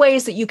so many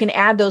ways that you can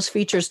add those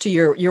features to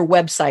your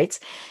websites,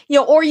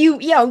 or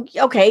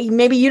okay,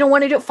 maybe you don't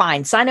want to do it.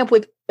 Fine. Sign up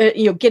with,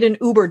 get an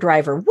Uber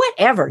driver,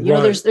 whatever,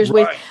 there's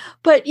ways,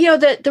 but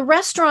the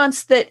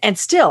restaurants and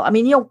still, I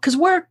mean, cause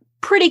we're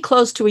pretty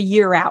close to a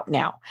year out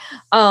now.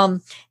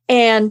 And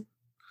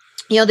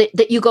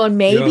that you go and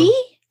maybe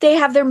they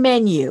have their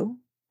menu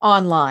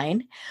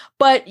online,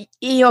 but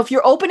if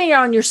you're opening it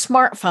on your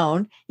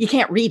smartphone, you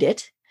can't read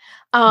it.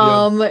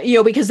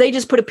 Because they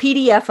just put a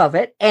PDF of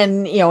it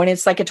and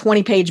it's like a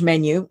 20-page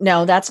menu.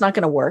 No, that's not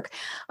going to work.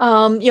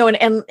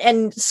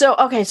 And so,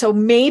 okay, so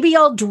maybe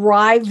I'll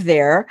drive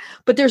there,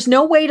 but there's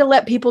no way to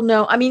let people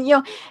know. I mean,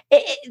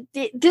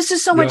 this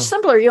is so much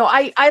simpler.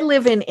 I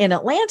live in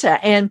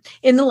Atlanta and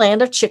in the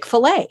land of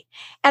Chick-fil-A.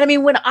 And I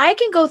mean, when I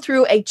can go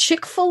through a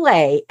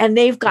Chick-fil-A and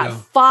they've got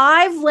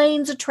 5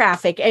 lanes of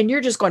traffic and you're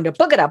just going to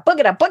book it up,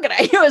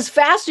 as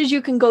fast as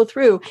you can go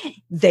through,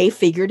 they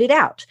figured it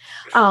out.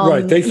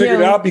 Right. They figured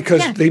it out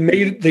because they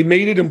made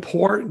it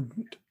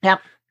important. Yeah.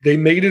 They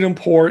made it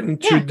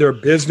important to their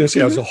business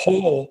as a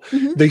whole.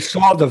 They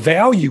saw the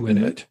value in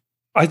it.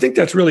 I think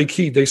that's really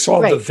key. They saw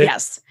the value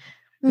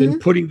in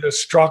putting the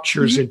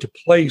structures into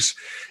place,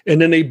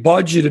 and then they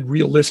budgeted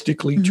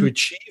realistically to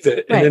achieve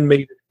it and then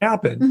made it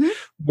happen.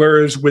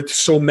 Whereas with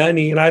so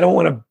many, and I don't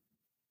want to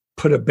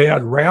put a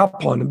bad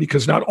rap on them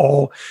because not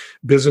all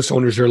business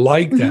owners are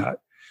like that.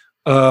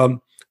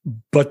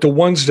 But the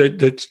ones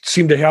that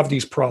seem to have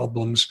these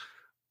problems,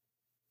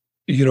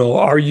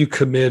 are you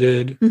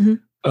committed?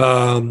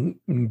 Do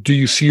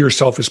you see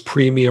yourself as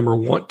premium or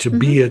want to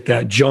be at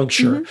that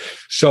juncture?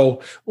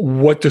 So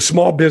what the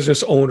small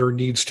business owner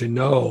needs to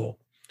know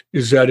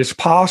is that it's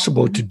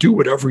possible to do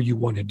whatever you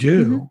want to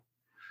do.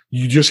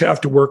 You just have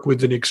to work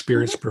with an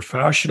experienced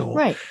professional.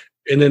 Right.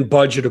 And then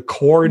budget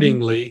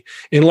accordingly.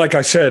 And like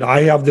I said,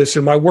 I have this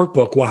in my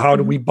workbook. Well, how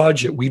do we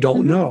budget? We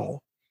don't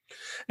know.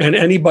 And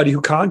anybody who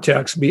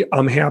contacts me,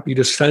 I'm happy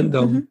to send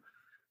them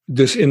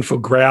this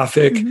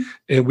infographic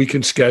and we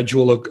can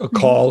schedule a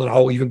call and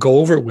I'll even go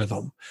over it with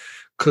them.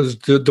 Because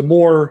the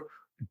more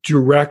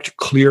direct,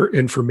 clear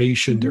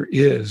information there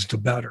is, the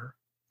better.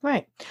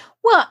 Right.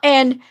 Well,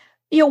 and,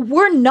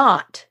 we're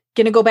not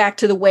going to go back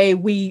to the way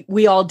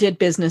we all did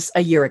business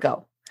a year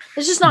ago.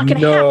 It's just not going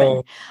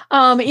to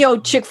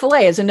happen.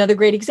 Chick-fil-A is another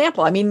great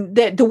example. I mean,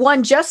 the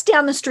one just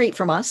down the street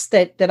from us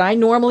that I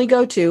normally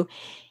go to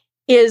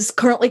is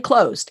currently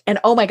closed. And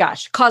oh my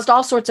gosh, caused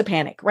all sorts of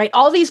panic, right?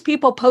 All these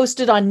people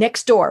posted on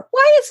Nextdoor.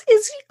 Why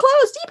is he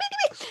closed?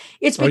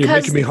 It's because you're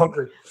making me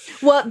hungry.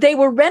 Well, they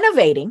were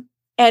renovating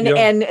and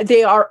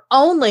they are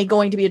only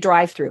going to be a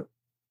drive-through.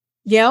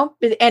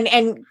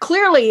 And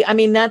clearly, I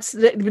mean,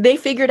 they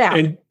figured out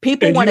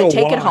people want to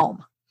take it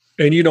home.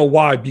 And you know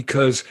why?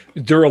 Because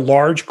they're a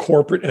large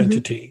corporate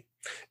entity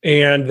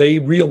and they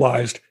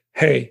realized,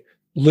 hey,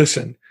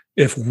 listen,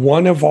 if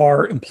one of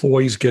our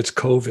employees gets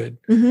COVID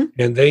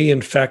and they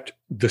infect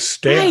the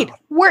staff,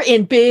 we're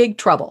in big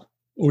trouble.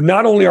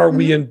 Not only are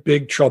we in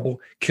big trouble,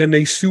 can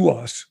they sue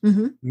us?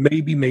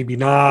 Maybe, maybe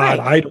not.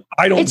 Right.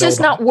 I don't know. It's just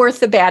not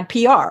worth the bad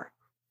PR.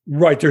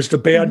 Right. There's the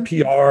bad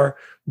PR.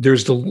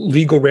 There's the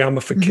legal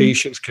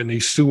ramifications. Can they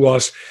sue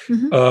us?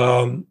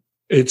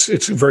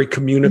 It's very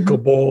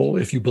communicable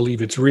if you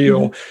believe it's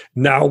real.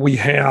 Now we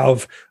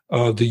have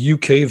the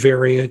UK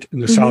variant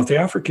and the South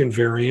African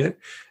variant,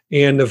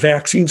 and the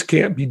vaccines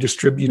can't be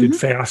distributed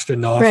fast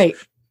enough. Right.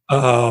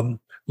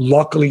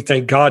 Luckily,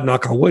 thank God,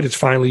 knock on wood,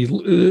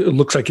 it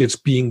looks like it's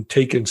being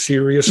taken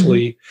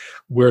seriously,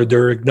 where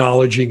they're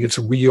acknowledging it's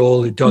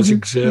real, it does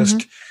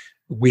exist.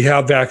 We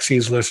have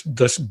vaccines,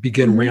 let's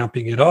begin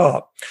ramping it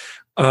up.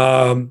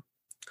 The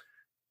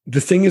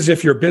thing is,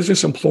 if you're a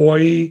business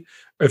employee,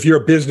 if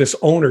you're a business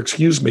owner,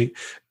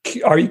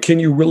 can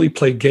you really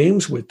play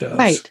games with this?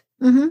 Right.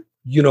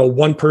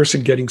 One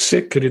person getting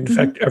sick could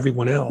infect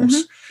everyone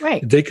else.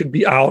 Right. They could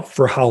be out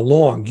for how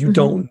long? You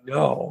don't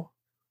know.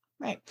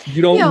 Right.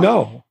 You don't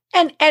know.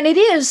 And it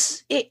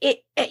is,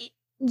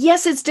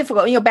 yes, it's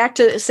difficult. Back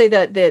to say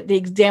the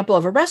example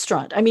of a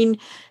restaurant. I mean,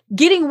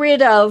 getting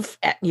rid of,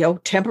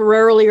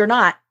 temporarily or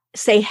not,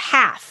 say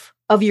half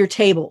of your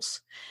tables.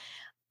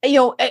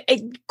 Of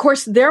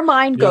course, their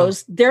mind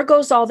goes, there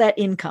goes all that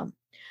income.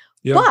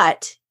 Yeah.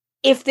 But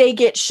if they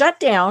get shut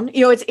down,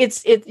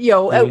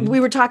 we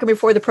were talking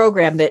before the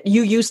program that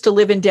you used to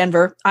live in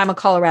Denver. I'm a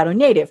Colorado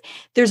native.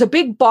 There's a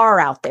big bar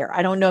out there.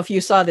 I don't know if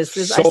you saw this.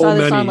 I saw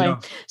this online. Yeah.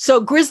 So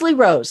Grizzly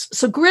Rose.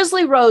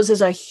 Grizzly Rose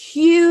is a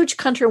huge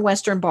country and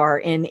western bar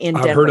in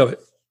Denver. I've heard of it.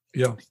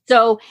 Yeah.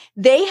 So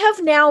they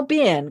have now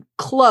been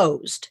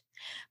closed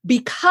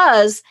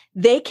because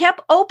they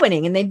kept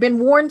opening and they'd been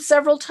warned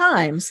several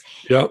times.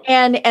 Yep.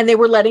 And they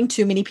were letting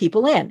too many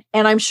people in.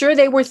 And I'm sure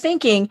they were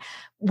thinking,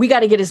 we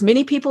got to get as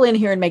many people in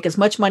here and make as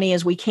much money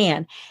as we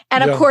can.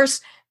 And of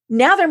course,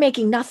 now they're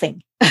making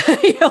nothing.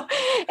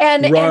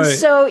 And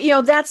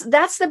so,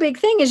 that's the big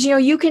thing is,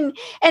 you can,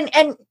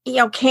 and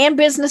can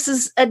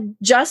businesses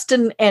adjust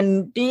and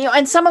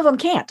some of them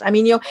can't,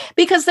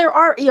 because there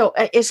are,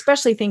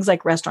 especially things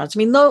like restaurants.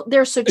 Though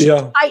there's such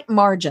tight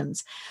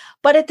margins,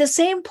 but at the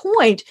same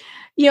point,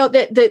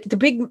 the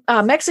big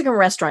Mexican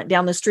restaurant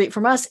down the street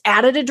from us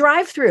added a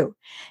drive-through.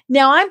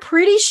 Now, I'm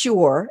pretty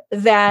sure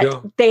that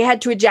they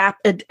had to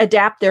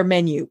adapt their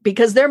menu,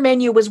 because their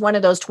menu was one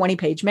of those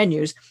 20-page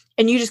menus,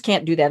 and you just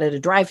can't do that at a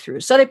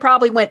drive-through. So they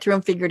probably went through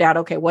and figured out,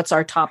 okay, what's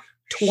our top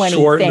 20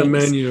 Shorten things. the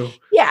menu.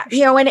 Yeah,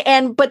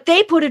 but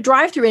they put a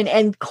drive-through in,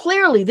 and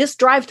clearly this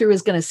drive-through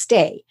is going to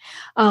stay.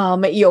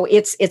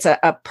 It's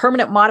a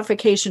permanent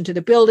modification to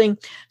the building.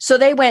 So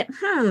they went,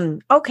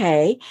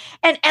 okay.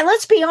 And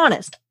let's be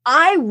honest,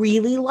 I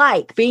really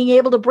like being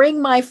able to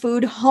bring my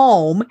food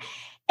home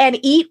and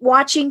eat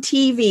watching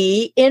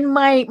TV in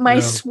my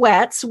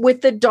sweats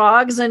with the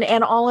dogs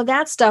and all of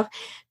that stuff.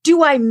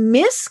 Do I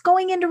miss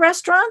going into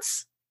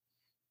restaurants?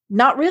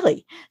 Not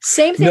really.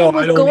 Same thing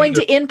with going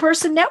to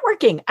in-person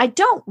networking. I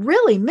don't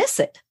really miss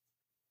it.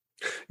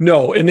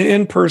 No, and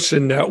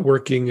in-person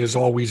networking is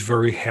always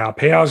very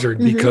haphazard,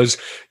 because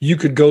you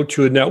could go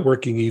to a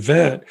networking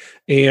event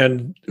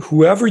and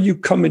whoever you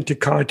come into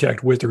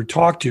contact with or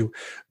talk to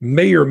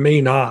may or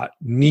may not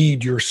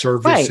need your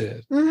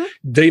services. Right.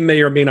 They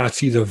may or may not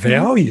see the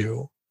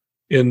value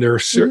in their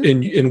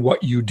in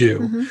what you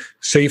do.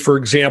 Say, for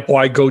example,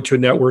 I go to a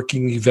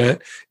networking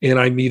event and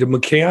I meet a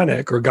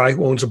mechanic or a guy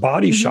who owns a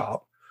body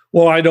shop.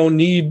 Well, I don't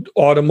need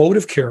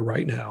automotive care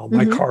right now.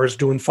 My car is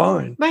doing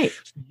fine. Right.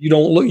 You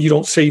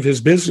don't save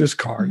his business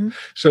card.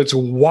 So it's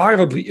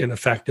wildly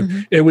ineffective.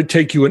 It would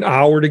take you an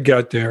hour to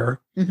get there.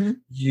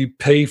 You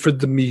pay for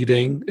the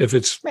meeting if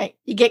it's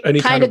You get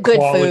kind of good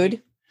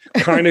food.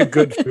 Kind of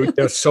good food.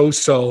 That's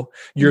so.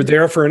 You're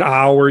there for an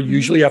hour. You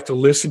usually have to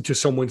listen to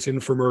someone's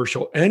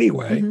infomercial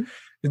anyway. And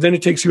then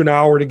it takes you an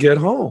hour to get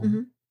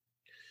home.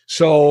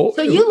 So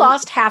you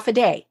lost half a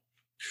day.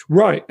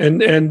 Right.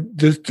 And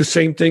the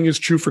same thing is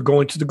true for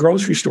going to the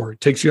grocery store.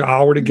 It takes you an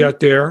hour to get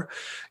there.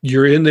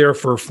 You're in there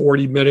for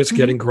 40 minutes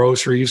getting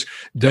groceries.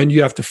 Then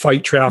you have to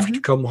fight traffic to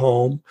come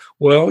home.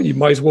 Well, you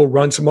might as well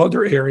run some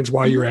other errands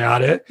while you're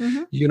at it.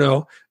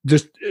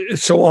 Just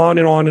so on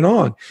and on and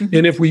on.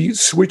 And if we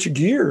switch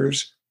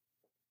gears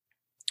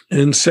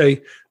and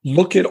say,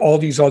 look at all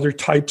these other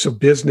types of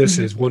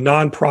businesses, well,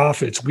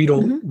 nonprofits, we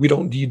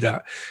don't need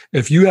that.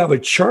 If you have a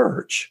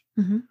church,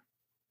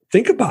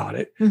 think about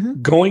it.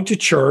 Going to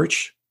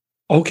church,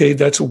 okay,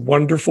 that's a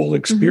wonderful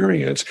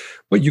experience.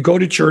 But you go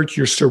to church,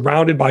 you're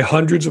surrounded by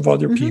hundreds of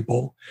other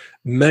people,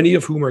 many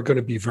of whom are going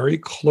to be very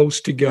close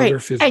together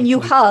physically. And you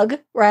hug,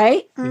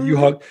 right? You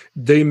hug.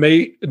 They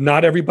may,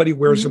 not everybody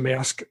wears a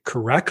mask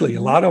correctly.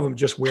 A lot of them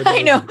just wear it.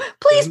 I know.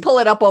 Please pull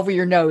it up over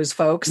your nose,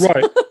 folks.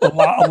 Right. A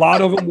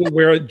lot of them will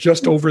wear it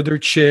just over their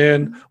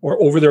chin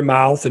or over their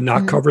mouth and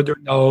not cover their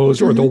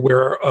nose, or they'll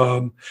wear,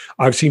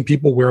 I've seen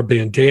people wear a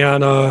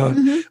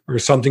bandana or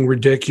something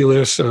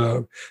ridiculous,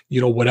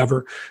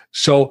 whatever.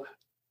 So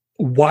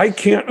why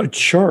can't a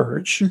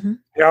church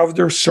have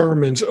their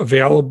sermons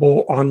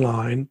available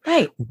online?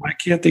 Right. Why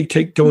can't they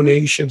take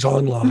donations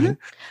online?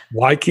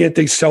 Why can't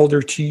they sell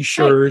their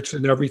T-shirts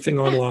and everything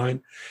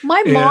online?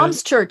 My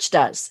mom's church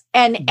does.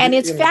 And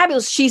it's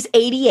fabulous. She's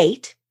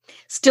 88,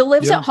 still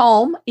lives at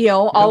home,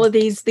 all of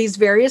these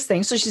various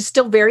things. So she's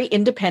still very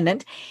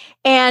independent.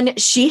 And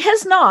she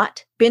has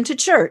not been to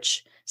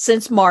church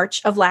since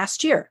March of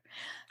last year.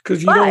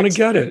 Because you don't want to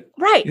get it.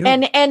 Right. Yeah.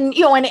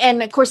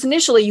 And of course,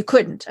 initially you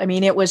couldn't.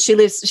 It was, she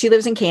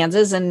lives in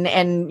Kansas and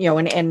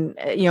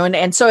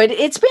so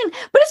it's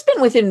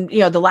been within,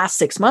 the last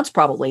 6 months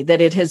probably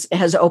that it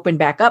has opened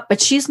back up,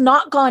 but she's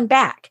not gone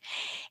back.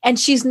 And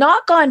she's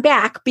not gone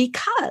back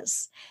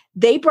because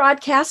they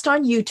broadcast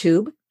on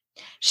YouTube.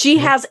 She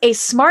has a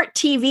smart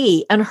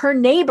TV and her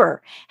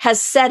neighbor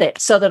has set it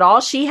so that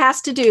all she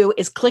has to do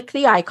is click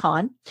the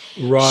icon.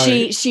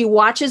 Right. She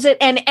watches it.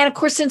 And of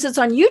course, since it's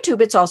on YouTube,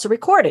 it's also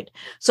recorded.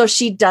 So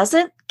she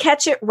doesn't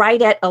catch it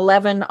right at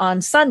 11 on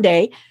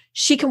Sunday.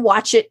 She can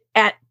watch it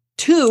at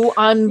 2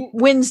 on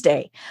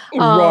Wednesday.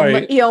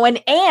 Right. She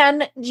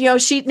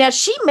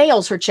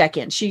mails her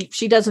check-in.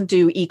 She doesn't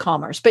do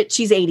e-commerce, but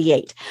she's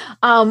 88.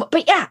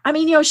 But yeah,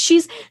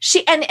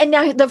 and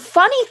now the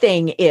funny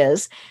thing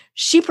is,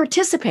 she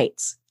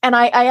participates. And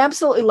I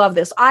absolutely love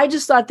this. I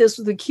just thought this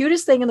was the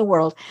cutest thing in the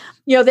world.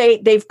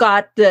 They've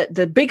got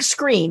the big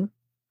screen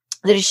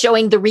that is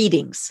showing the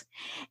readings.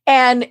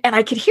 And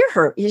I could hear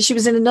her. She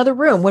was in another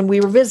room when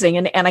we were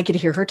visiting and I could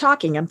hear her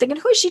talking. I'm thinking,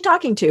 who is she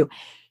talking to?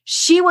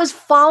 She was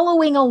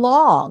following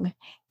along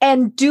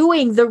and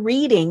doing the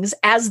readings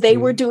as they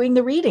were doing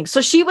the readings.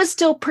 So she was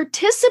still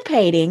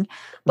participating,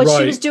 but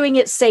she was doing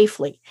it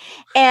safely.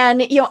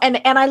 And,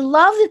 and I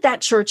love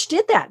that church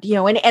did that,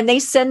 and they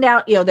send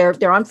out,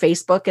 they're on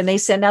Facebook and they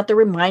send out the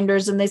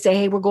reminders and they say,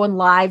 hey, we're going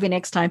live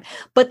next time,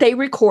 but they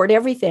record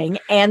everything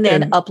and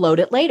then upload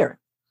it later.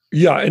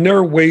 Yeah, and there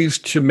are ways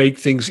to make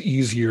things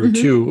easier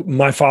too.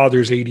 My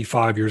father's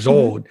 85 years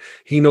old.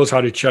 He knows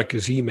how to check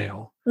his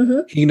email.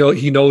 He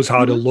knows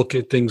how to look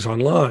at things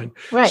online.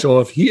 Right. So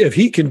if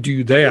he can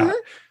do that,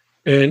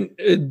 and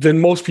then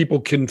most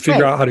people can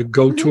figure out how to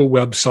go to a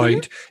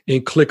website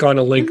and click on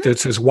a link that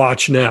says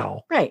 "Watch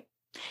Now." Right.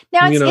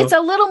 Now it's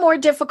a little more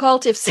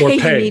difficult if, say,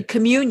 you need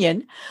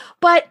communion,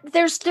 but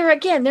there's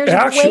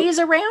ways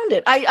around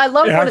it. I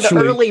love one of the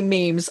early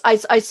memes.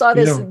 I saw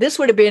this. This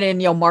would have been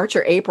in March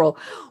or April.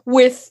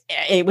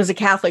 It was a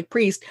Catholic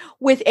priest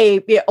with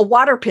a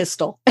water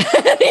pistol. I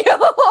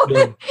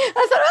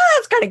thought,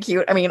 that's kind of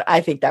cute. I mean, I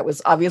think that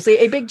was obviously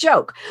a big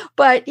joke,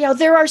 but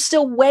there are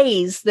still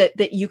ways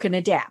that you can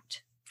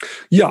adapt.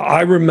 Yeah,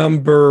 I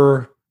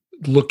remember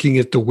looking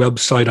at the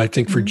website, I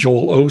think, for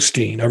Joel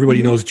Osteen.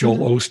 Everybody knows Joel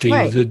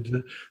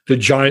Osteen, the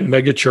giant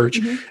megachurch.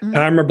 And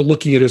I remember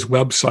looking at his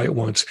website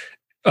once.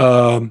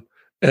 And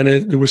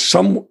there was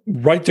some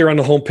right there on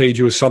the homepage.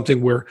 It was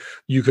something where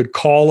you could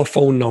call a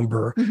phone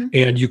number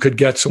and you could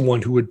get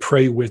someone who would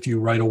pray with you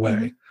right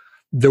away.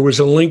 There was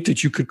a link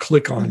that you could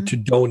click on to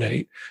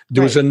donate.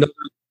 There was another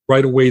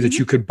right away that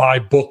you could buy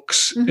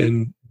books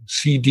and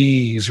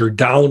CDs or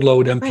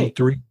download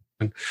MP3.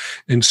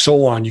 And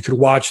so on. You could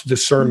watch the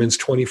sermons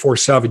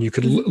 24/7. You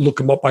could look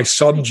them up by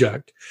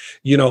subject,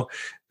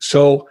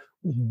 So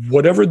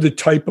whatever the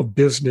type of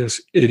business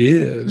it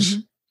is,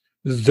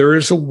 there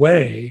is a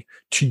way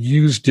to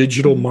use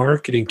digital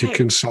marketing to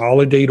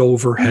consolidate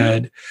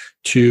overhead,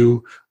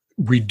 to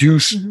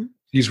reduce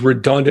these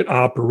redundant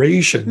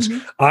operations.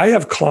 I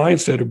have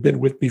clients that have been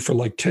with me for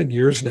like 10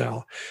 years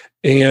now,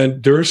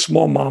 and they're a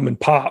small mom and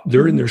pop.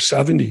 They're in their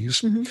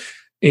 70s.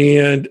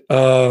 And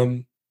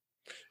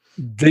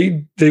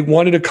they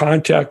wanted a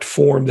contact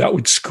form that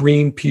would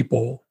screen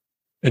people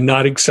and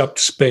not accept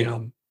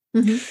spam.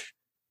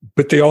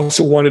 But they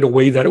also wanted a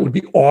way that it would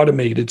be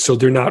automated so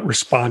they're not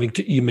responding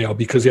to email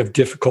because they have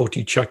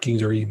difficulty checking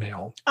their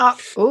email.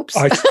 Oops.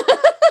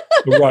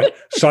 Right.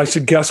 So I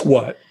said, guess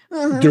what?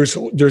 There's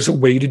a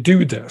way to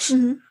do this.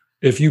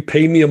 If you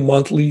pay me a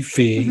monthly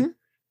fee,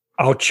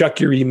 I'll check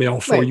your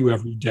email for you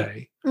every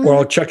day. Or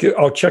I'll check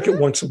it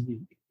once a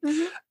week.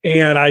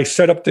 And I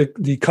set up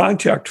the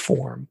contact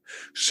form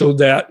so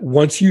that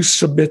once you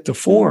submit the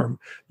form,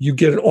 you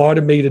get an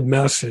automated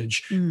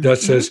message that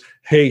says,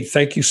 hey,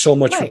 thank you so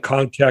much for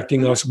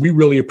contacting us. We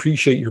really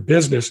appreciate your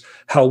business.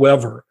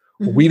 However,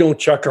 we don't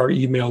check our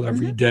email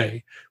every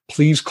day.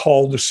 Please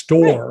call the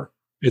store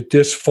at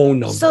this phone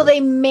number. So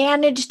they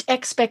managed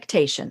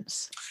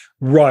expectations.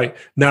 Right.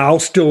 Now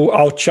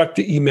I'll check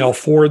the email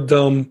for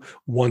them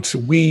once a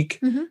week,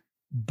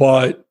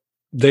 but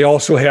they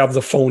also have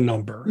the phone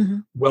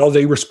number. Well,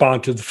 they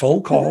respond to the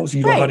phone calls.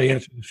 You know how to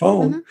answer the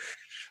phone.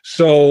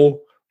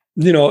 So,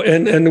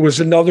 and there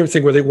was another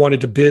thing where they wanted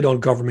to bid on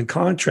government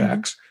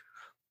contracts.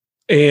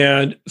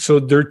 And so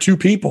there are two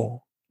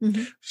people.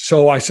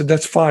 So I said,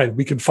 that's fine.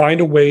 We can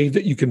find a way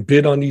that you can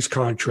bid on these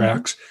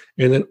contracts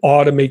and then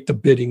automate the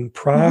bidding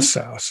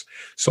process.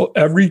 So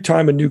every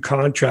time a new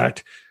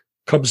contract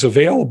comes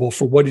available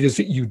for what it is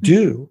that you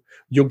do,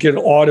 you'll get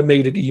an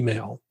automated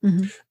email.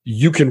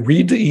 You can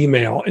read the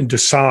email and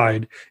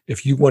decide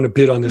if you want to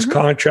bid on this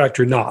contract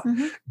or not.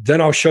 Then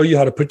I'll show you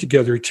how to put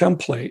together a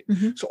template.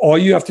 So all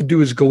you have to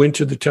do is go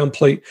into the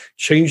template,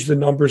 change the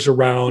numbers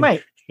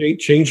around,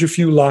 change a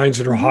few lines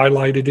that are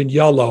highlighted in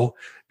yellow,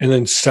 and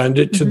then send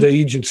it to the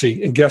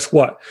agency. And guess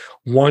what?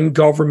 One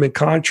government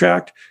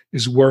contract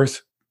is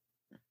worth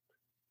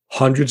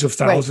hundreds of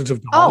thousands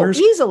of dollars.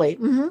 Oh, easily.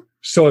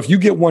 So if you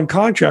get one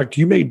contract,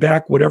 you made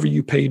back whatever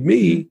you paid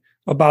me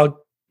about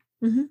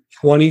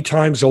 20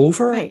 times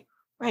over.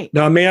 Right.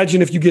 Now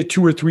imagine if you get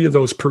 2 or 3 of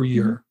those per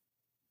year.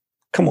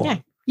 Come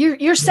on. Yeah.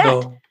 You're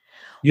set.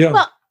 Yeah.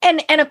 Well,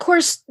 and of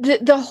course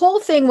the whole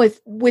thing with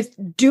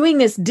doing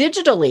this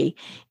digitally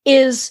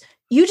is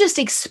you just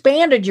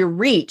expanded your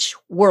reach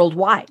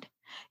worldwide.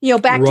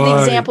 Back to the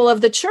example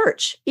of the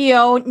church.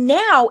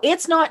 Now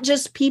it's not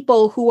just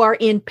people who are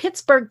in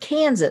Pittsburgh,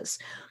 Kansas,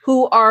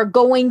 who are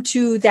going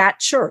to that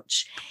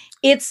church.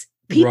 It's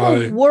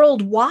people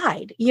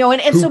worldwide,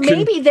 and so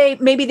maybe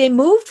they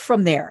moved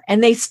from there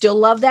and they still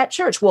love that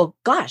church. Well,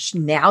 gosh,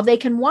 now they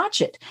can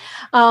watch it,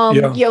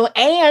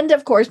 and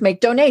of course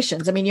make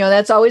donations. I mean,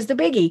 that's always the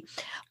biggie.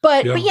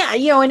 But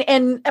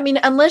and I mean,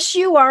 unless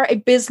you are a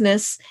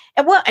business,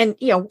 and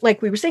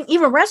like we were saying,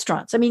 even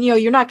restaurants. I mean,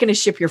 you're not going to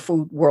ship your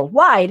food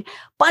worldwide,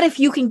 but if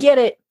you can get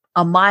it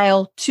a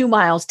mile, 2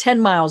 miles, 10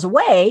 miles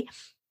away.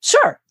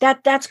 Sure,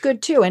 that's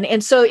good too.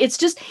 And so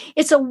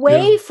it's a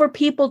way for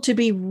people to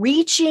be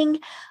reaching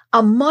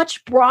a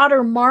much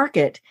broader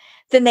market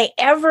than they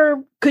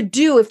ever could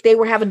do if they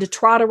were having to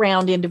trot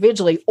around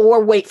individually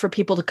or wait for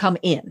people to come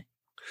in.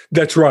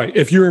 That's right.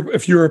 If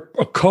you're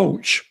a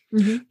coach,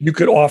 you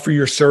could offer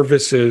your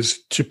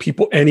services to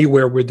people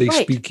anywhere where they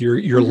speak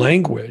your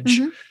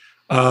language.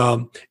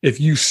 If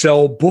you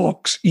sell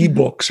books,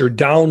 ebooks or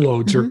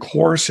downloads or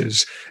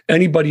courses,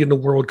 anybody in the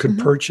world could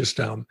purchase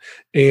them.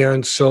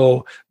 And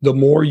so the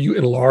more you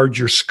enlarge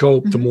your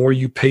scope, the more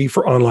you pay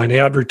for online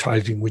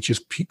advertising, which is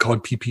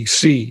called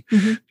PPC,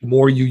 the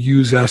more you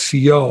use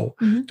SEO,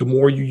 the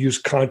more you use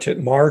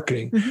content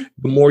marketing,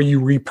 the more you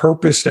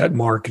repurpose that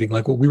marketing,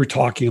 like what we were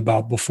talking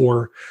about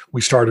before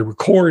we started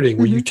recording,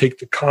 where you take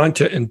the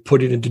content and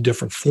put it into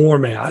different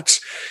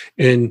formats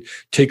and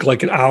take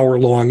like an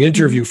hour-long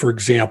interview, for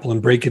example,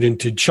 and break it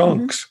into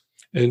chunks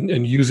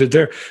and use it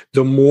there.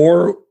 The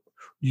more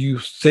you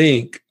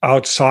think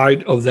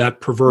outside of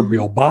that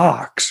proverbial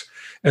box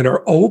and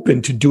are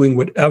open to doing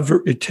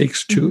whatever it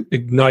takes to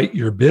ignite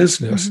your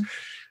business,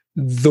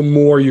 the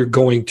more you're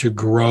going to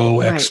grow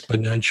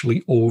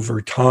exponentially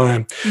over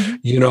time.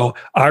 You know,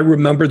 I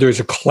remember there's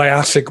a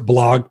classic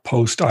blog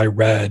post I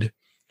read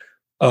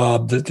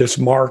that this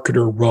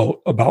marketer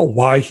wrote about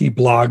why he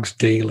blogs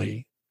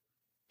daily.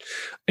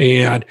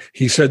 And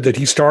he said that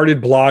he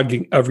started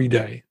blogging every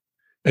day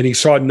and he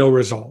saw no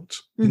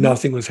results.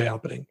 Nothing was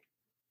happening.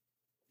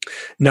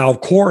 Now,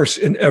 of course,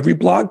 in every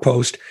blog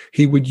post,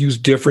 he would use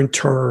different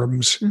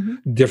terms,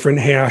 different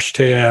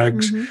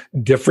hashtags,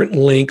 different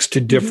links to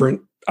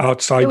different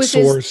outside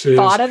sources, his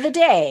thought of the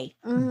day,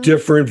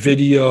 different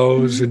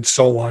videos, and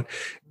so on.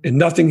 And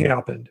nothing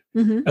happened.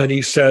 And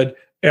he said,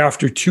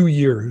 after 2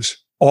 years,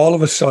 all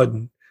of a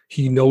sudden,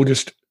 he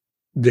noticed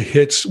the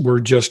hits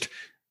were just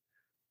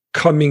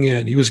coming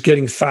in. He was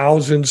getting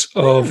thousands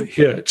of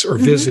hits or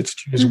visits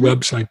to his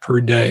website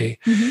per day,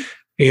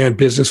 and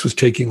business was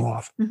taking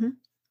off.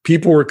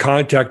 People were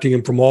contacting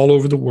him from all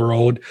over the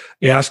world,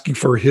 asking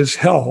for his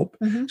help,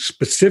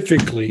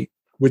 specifically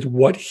with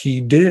what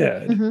he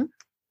did.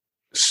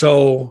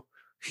 So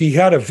he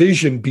had a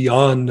vision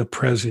beyond the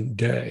present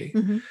day.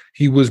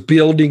 He was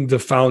building the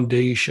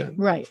foundation.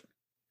 Right.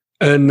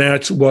 And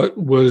that's what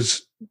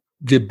was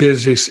the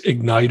business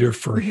igniter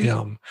for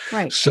him.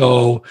 Right.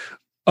 So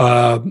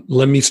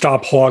let me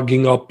stop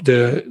hogging up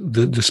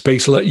the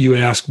space. Let you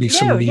ask me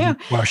some immediate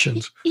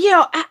questions. You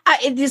know,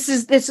 this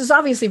is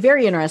obviously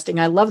very interesting.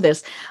 I love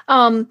this.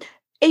 You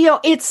know,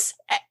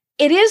 it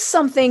is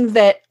something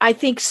that I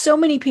think so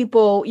many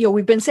people, you know,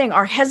 we've been saying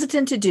are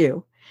hesitant to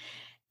do.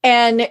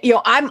 And, you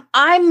know,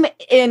 I'm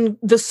in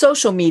the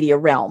social media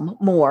realm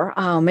more,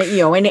 you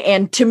know,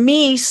 and to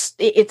me,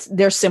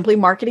 they're simply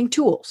marketing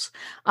tools.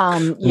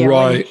 You know,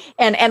 right.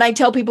 And I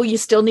tell people you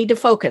still need to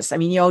focus. I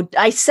mean, you know,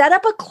 I set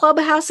up a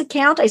Clubhouse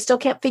account. I still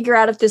can't figure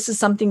out if this is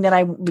something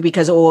that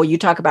because you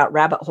talk about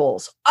rabbit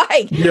holes.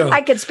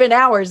 I could spend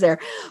hours there,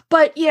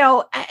 but you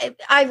know,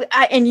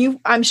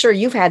 I'm sure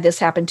you've had this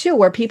happen too,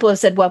 where people have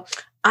said, well,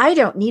 I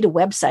don't need a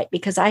website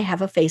because I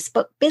have a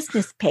Facebook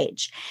business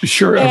page.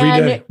 Sure, every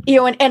day. You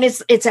know, and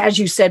it's as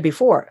you said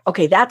before.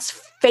 Okay, that's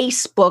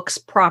Facebook's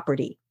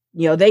property.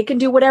 You know, they can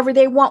do whatever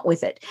they want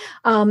with it.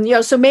 You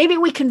know, so maybe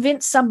we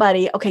convince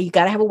somebody. Okay, you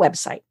got to have a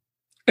website.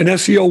 And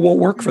SEO won't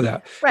work for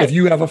that. Right. If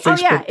you have a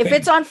Facebook if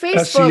it's on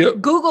Facebook,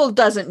 SEO, Google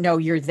doesn't know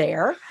you're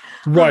there.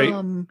 Right.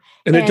 And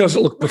it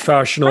doesn't look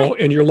professional.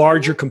 And your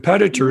larger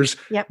competitors,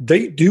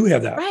 they do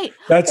have that. Right.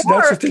 That's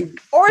the thing.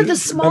 Or the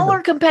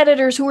smaller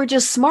competitors who are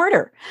just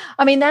smarter.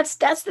 I mean, that's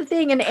the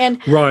thing.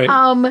 And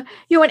right.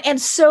 You know, and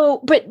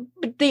so, but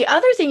the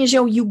other thing is,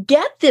 you know, you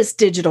get this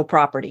digital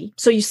property.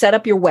 So you set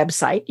up your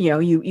website, you know,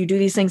 you do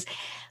these things.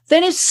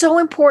 Then it's so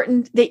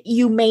important that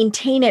you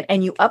maintain it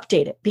and you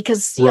update it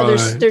because you know,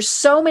 there's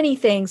so many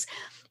things.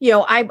 You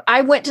know,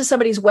 I went to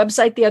somebody's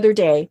website the other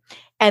day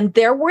and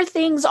there were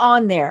things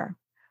on there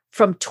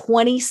from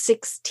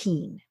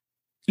 2016.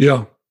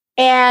 Yeah.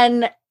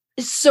 And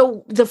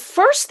so the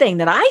first thing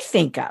that I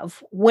think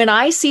of when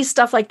I see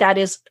stuff like that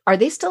is, are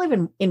they still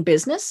even in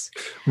business?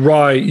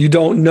 Right. You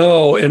don't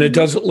know. And it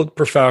doesn't look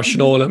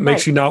professional and it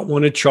makes you not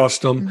want to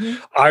trust them.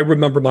 I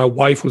remember my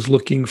wife was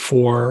looking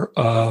for,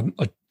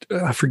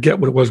 I forget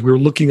what it was. We were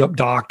looking up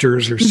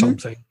doctors or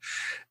something.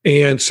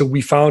 And so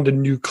we found a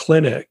new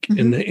clinic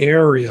in the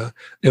area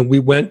and we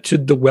went to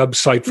the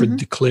website for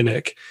the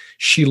clinic.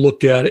 She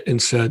looked at it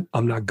and said,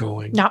 I'm not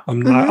going. No.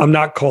 I'm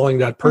not calling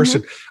that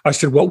person. I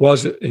said, what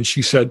was it? And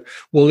she said,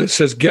 well, it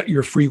says, get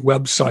your free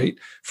website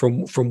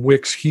from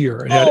Wix here.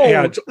 It had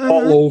ads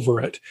all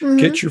over it.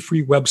 Get your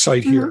free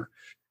website here.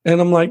 And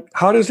I'm like,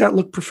 how does that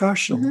look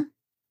professional?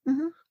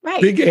 Right.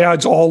 Big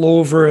ads all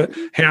over it.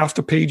 Half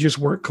the pages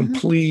weren't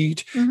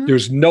complete.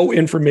 There's no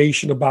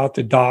information about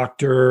the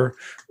doctor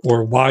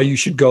or why you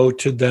should go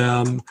to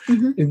them.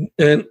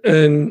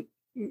 And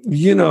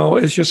you know,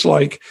 it's just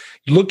like,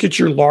 look at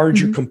your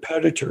larger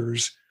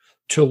competitors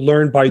to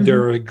learn by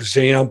their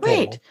example.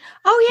 Right.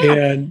 Oh, yeah.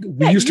 And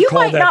we used to call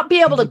that. You might not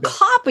be able to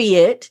copy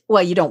it.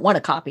 Well, you don't want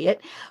to copy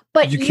it,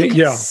 but you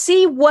can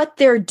see what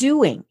they're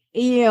doing,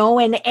 you know,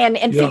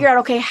 and figure out,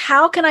 okay,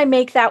 how can I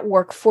make that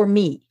work for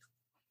me?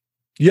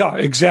 Yeah,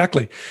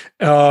 exactly.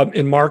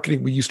 In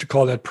marketing, we used to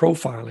call that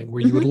profiling,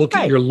 where you would look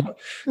at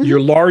your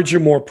larger,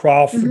 more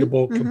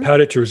profitable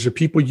competitors, the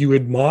people you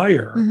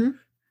admire,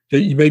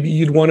 that maybe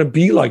you'd want to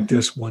be like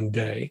this one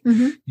day.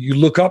 You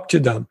look up to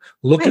them,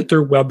 look at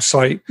their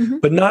website,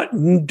 but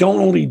don't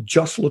only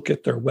just look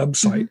at their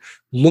website,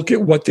 look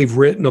at what they've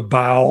written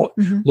about,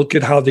 look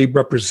at how they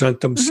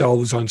represent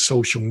themselves on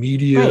social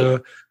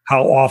media,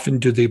 how often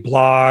do they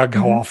blog,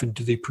 how often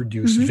do they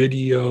produce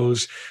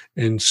videos,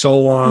 and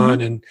so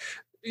on. And,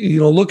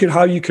 look at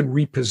how you can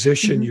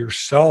reposition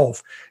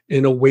yourself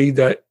in a way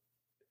that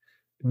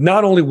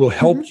not only will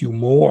help you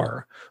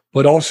more,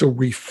 but also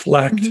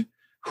reflect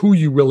who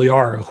you really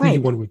are, who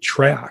you want to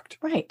attract.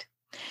 Right.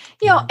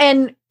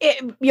 And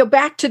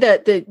back to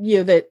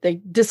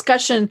the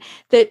discussion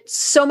that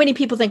so many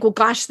people think, well,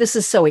 gosh, this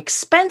is so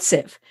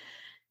expensive.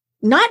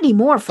 Not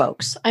anymore,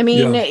 folks. I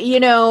mean,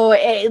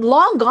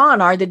 long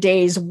gone are the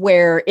days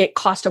where it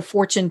cost a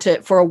fortune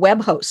for a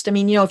web host. I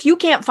mean, if you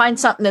can't find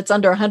something that's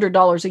under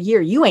 $100 a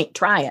year, you ain't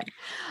trying.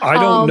 I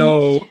don't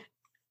know.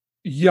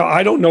 Yeah,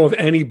 I don't know of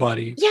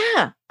anybody.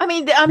 Yeah. I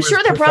mean, I'm sure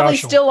there probably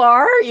still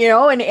are,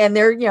 and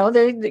they're,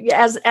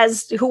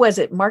 as who was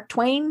it? Mark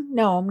Twain?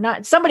 No, I'm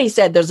not. Somebody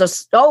said there's the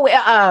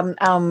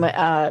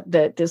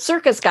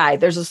circus guy,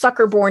 there's a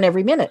sucker born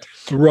every minute.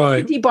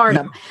 Right. P.T.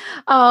 Barnum.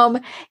 Yeah.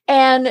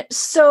 And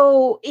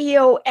so,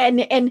 you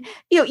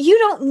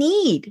don't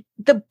need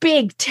the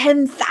big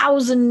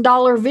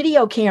 $10,000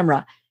 video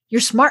camera.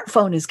 Your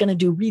smartphone is going to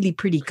do really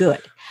pretty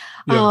good.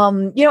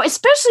 Yeah.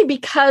 Especially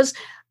because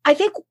I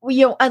think,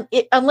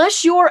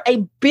 unless you're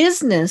a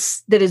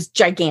business that is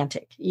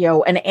gigantic,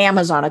 an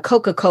Amazon, a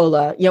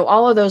Coca-Cola,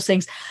 all of those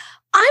things,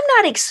 I'm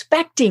not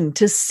expecting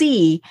to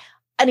see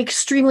an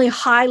extremely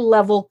high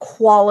level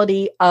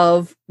quality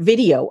of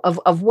video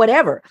of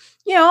whatever.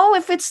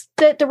 If it's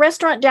the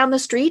restaurant down the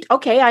street,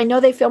 okay, I know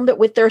they filmed it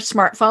with their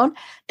smartphone.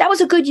 That was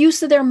a good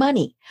use of their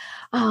money.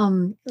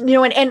 And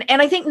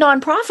I think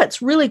nonprofits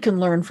really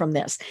can learn from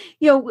this.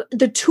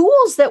 The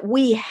tools that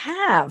we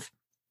have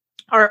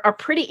are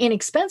pretty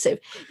inexpensive.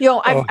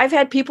 I've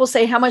had people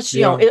say how much,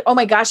 oh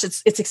my gosh,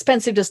 it's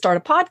expensive to start a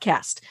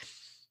podcast.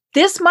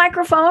 This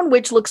microphone,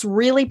 which looks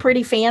really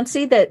pretty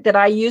fancy that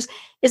I use,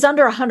 is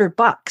under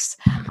 $100.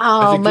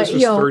 I think this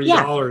was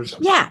 $30.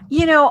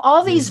 Yeah.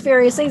 All these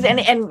various things.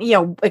 And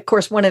of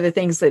course, one of the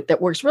things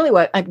that works really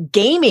well,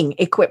 gaming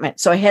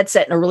equipment. So a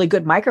headset and a really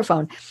good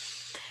microphone.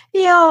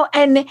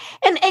 And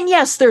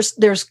yes,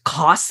 there's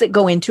costs that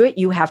go into it.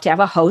 You have to have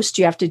a host,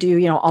 you have to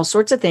do, all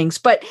sorts of things,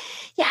 but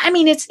yeah, I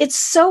mean, it's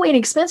so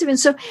inexpensive. And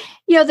so,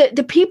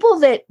 the people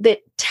that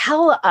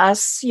tell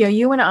us,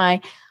 you and I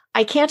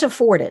can't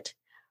afford it.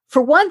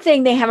 For one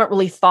thing, they haven't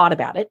really thought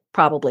about it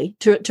probably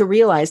to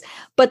realize,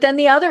 but then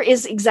the other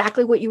is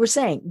exactly what you were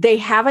saying. They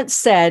haven't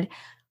said,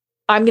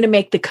 I'm going to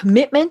make the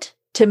commitment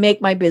to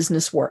make my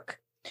business work.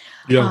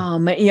 Yeah.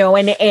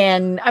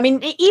 And I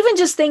mean, even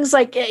just things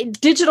like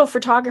digital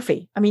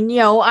photography. I mean,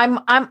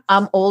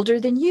 I'm older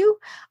than you.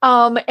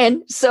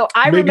 And so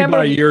I remember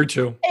by a year or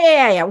two.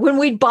 Yeah. When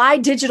we'd buy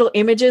digital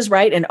images,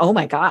 right. And oh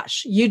my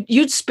gosh,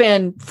 you'd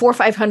spend $400 or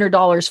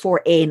 $500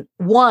 for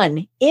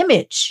one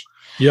image.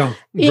 Yeah.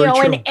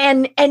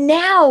 And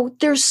now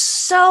there's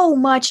so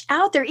much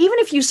out there, even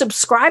if you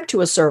subscribe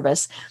to a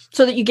service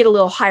so that you get a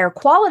little higher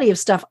quality of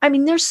stuff. I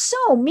mean, there's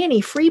so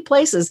many free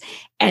places,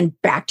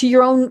 and back to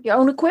your own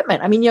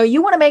equipment. I mean,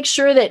 you want to make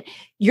sure that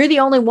you're the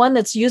only one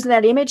that's using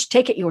that image.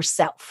 Take it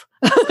yourself.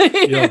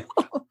 Yeah.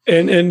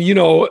 And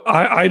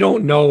I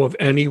don't know of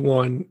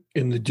anyone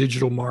in the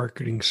digital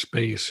marketing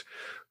space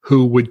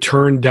who would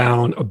turn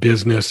down a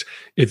business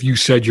if you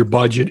said your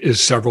budget is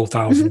several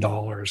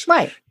 $1,000s.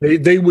 Right.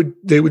 They would,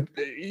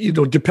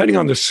 depending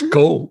on the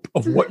scope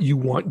of what you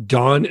want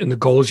done and the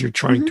goals you're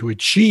trying to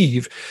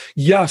achieve,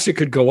 yes, it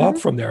could go up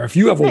from there. If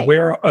you have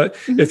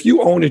if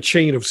you own a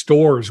chain of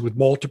stores with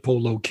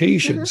multiple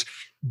locations,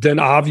 then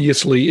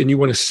obviously, and you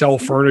want to sell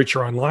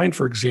furniture online,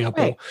 for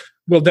example,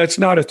 well, that's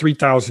not a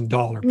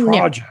 $3,000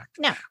 project.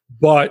 No.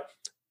 But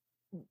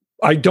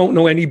I don't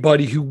know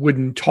anybody who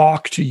wouldn't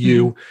talk to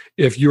you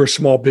if you're a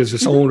small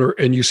business owner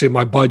and you say,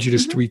 my budget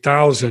is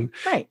 $3,000.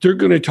 Right. They're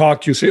going to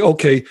talk to you, say,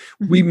 okay,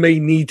 we may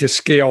need to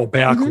scale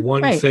back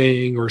one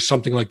thing or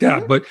something like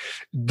that, but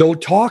they'll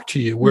talk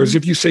to you. Whereas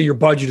if you say your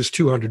budget is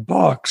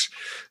 $200,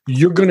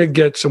 you're going to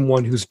get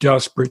someone who's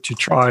desperate to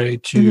try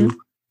to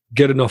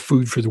get enough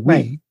food for the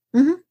week.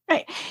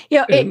 Right.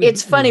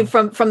 It's funny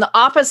from the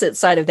opposite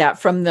side of that,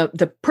 from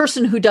the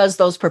person who does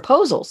those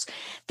proposals.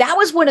 That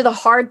was one of the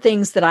hard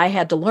things that I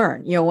had to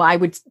learn. I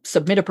would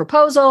submit a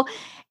proposal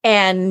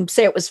and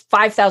say it was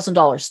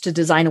 $5,000 to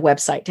design a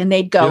website. And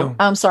they'd go,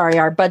 I'm sorry,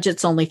 our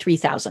budget's only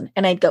 $3,000.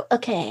 And I'd go,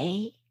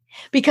 okay.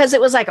 Because it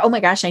was like, oh my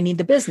gosh, I need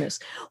the business.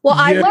 Well,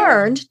 I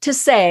learned to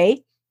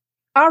say,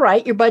 all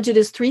right, your budget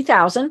is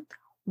 $3,000.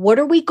 What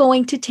are we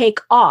going to take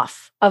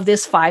off of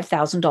this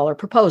 $5,000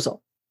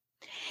 proposal?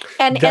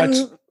 And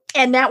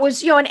that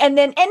was, and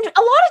a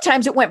lot of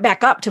times it went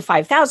back up to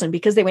 5,000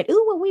 because they went,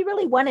 ooh, well, we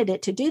really wanted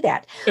it to do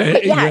that.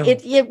 But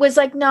it was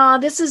like, no,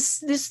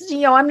 this,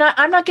 I'm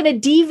not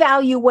going to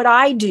devalue what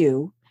I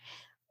do,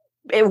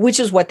 which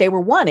is what they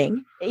were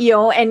wanting,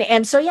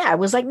 and so, I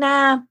was like,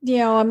 nah,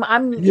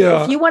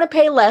 if you want to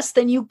pay less,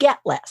 then you get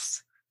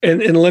less.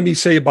 And let me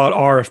say about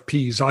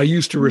RFPs. I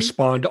used to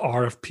respond to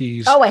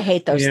RFPs. Oh, I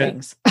hate those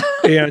things.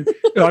 And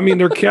I mean,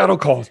 they're cattle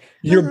calls.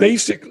 You're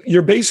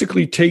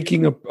basically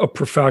taking a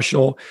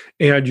professional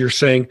and you're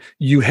saying,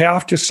 you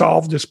have to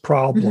solve this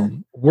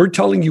problem. We're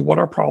telling you what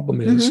our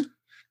problem is.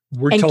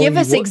 And give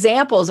us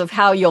examples of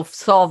how you'll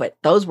solve it.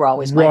 Those were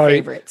always my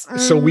favorites.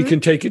 So we can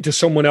take it to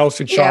someone else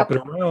and shop it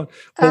around.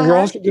 But we're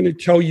also going to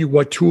tell you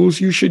what tools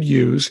you should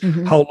use,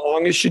 how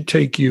long it should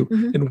take you,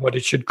 and what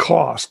it should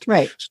cost.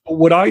 Right. So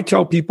what I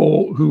tell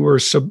people who are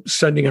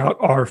sending out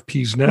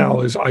RFPs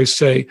now is I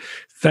say,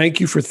 thank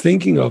you for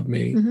thinking of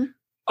me.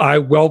 I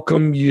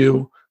welcome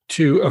you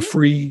to a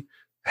free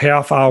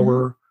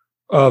half-hour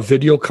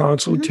video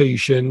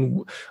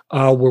consultation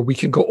where we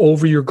can go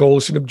over your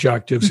goals and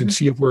objectives and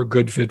see if we're a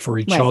good fit for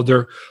each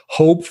other.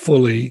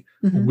 Hopefully,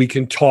 we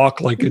can talk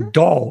like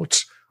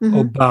adults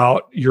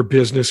about your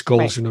business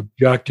goals and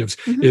objectives.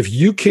 If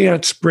you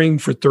can't spring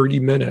for 30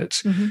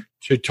 minutes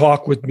to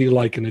talk with me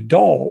like an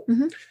adult,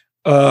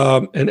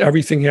 and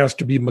everything has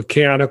to be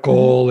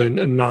mechanical and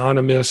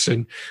anonymous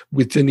and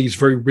within these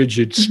very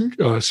rigid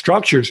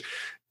structures,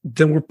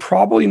 then we're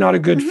probably not a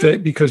good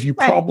fit because you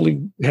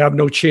probably have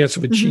no chance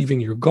of achieving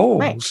your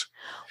goals. Right.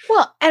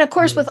 Well, and of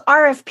course, with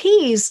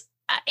RFPs,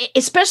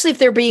 especially if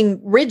they're being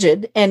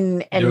rigid,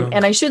 and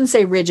I shouldn't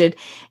say rigid,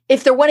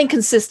 if they're wanting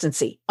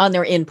consistency on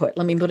their input,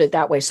 let me put it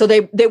that way. So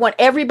they want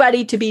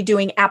everybody to be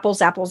doing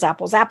apples, apples,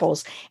 apples,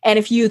 apples. And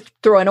if you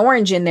throw an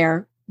orange in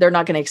there, they're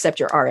not going to accept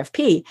your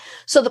RFP.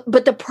 So,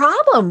 but the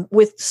problem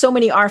with so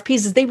many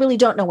RFPs is they really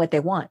don't know what they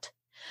want.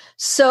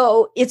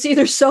 So it's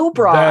either so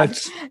broad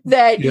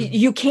that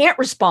you can't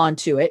respond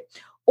to it,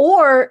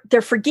 or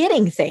they're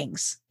forgetting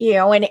things,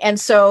 and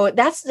so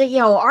that's the,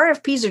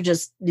 RFPs are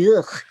just,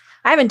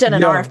 I haven't done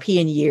an RFP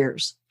in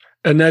years.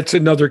 And that's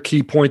another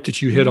key point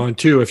that you hit on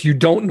too. If you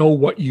don't know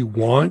what you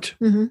want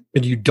and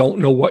you don't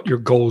know what your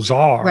goals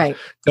are,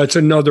 that's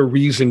another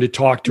reason to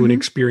talk to an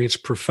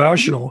experienced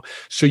professional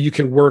so you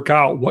can work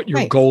out what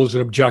your goals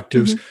and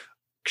objectives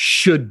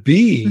should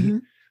be.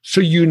 So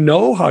you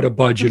know how to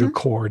budget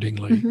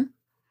accordingly.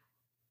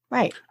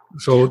 Right.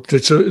 So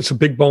it's a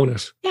big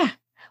bonus. Yeah.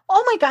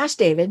 Oh my gosh,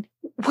 David,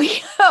 we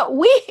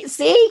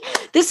see,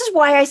 this is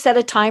why I set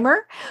a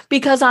timer,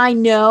 because I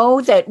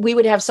know that we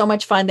would have so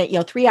much fun that,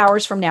 3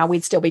 hours from now,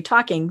 we'd still be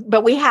talking,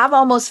 but we have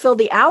almost filled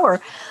the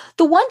hour.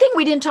 The one thing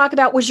we didn't talk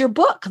about was your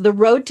book, The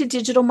Road to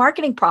Digital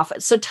Marketing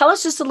Profits. So tell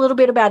us just a little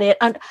bit about it.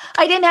 And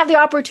I didn't have the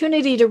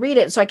opportunity to read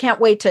it, so I can't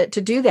wait to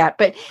do that,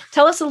 but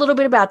tell us a little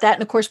bit about that.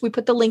 And of course, we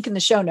put the link in the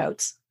show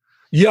notes.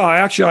 Yeah,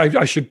 actually,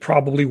 I should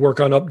probably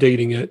work on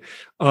updating it.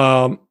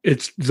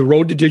 It's The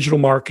Road to Digital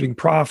Marketing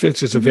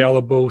Profits. It's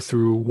available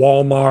through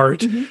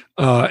Walmart,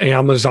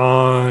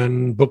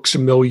 Amazon, Books A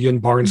Million,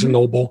 Barnes and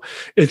Noble.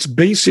 It's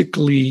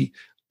basically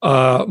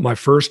my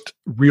first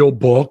real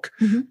book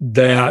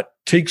that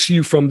takes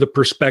you from the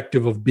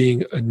perspective of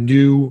being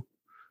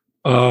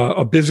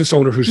a business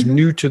owner who's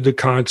new to the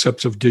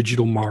concepts of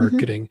digital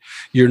marketing.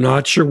 You're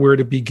not sure where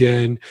to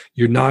begin.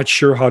 You're not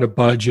sure how to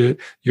budget.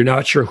 You're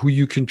not sure who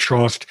you can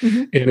trust.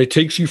 And it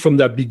takes you from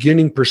that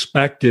beginning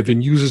perspective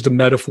and uses the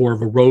metaphor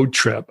of a road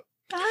trip.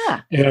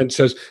 And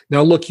says,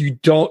 now look, you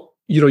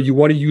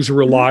want to use a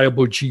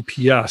reliable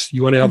GPS.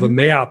 You want to have a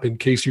map in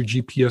case your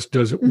GPS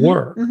doesn't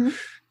work.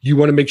 You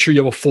want to make sure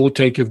you have a full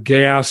tank of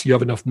gas. You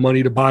have enough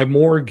money to buy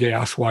more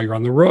gas while you're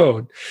on the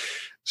road.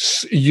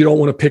 You don't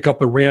want to pick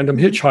up a random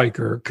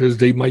hitchhiker because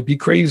they might be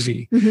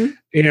crazy.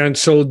 And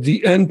so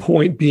the end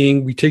point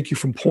being, we take you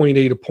from point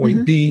A to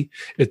point B.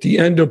 At the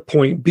end of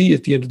point B,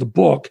 at the end of the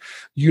book,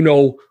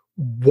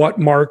 what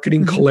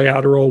marketing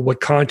collateral, what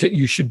content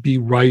you should be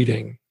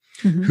writing,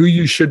 who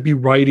you should be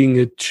writing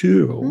it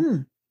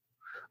to,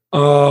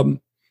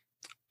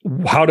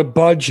 how to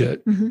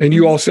budget. And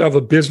you also have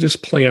a business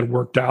plan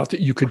worked out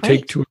that you could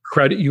take to a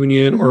credit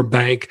union or a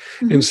bank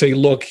and say,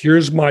 look,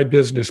 here's my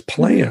business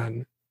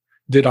plan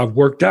that I've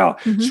worked out.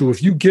 So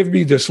if you give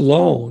me this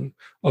loan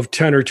of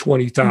 10 or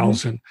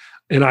 20,000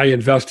 and I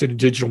invested in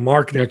digital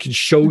marketing, I can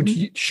show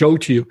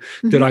to you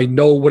that I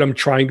know what I'm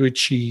trying to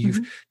achieve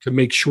to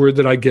make sure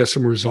that I get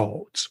some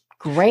results.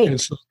 Great. And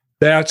so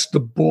that's the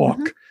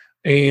book.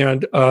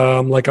 And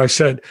like I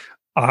said,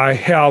 I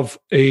have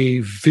a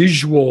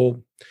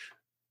visual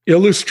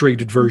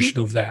illustrated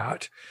version of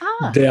that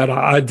that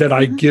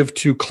I give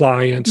to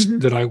clients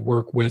that I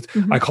work with.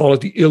 I call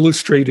it the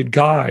illustrated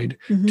guide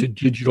to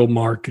digital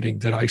marketing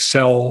that I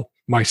sell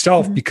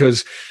myself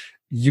because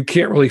you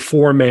can't really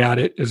format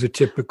it as a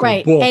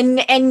typical book.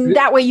 And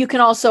that way you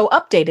can also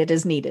update it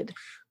as needed.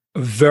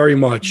 Very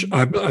much.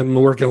 I'm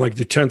working on like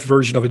the 10th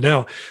version of it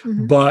now.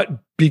 But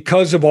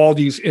because of all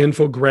these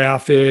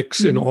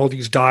infographics and all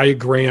these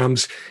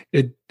diagrams,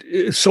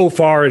 so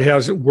far it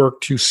hasn't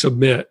worked to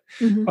submit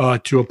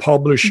to a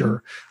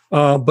publisher.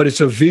 But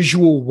it's a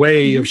visual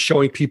way of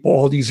showing people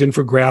all these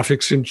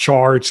infographics and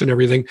charts and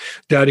everything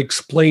that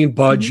explain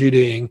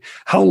budgeting.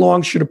 How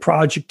long should a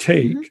project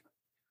take?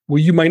 Well,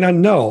 you might not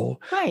know.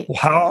 Right.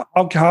 Well,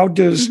 how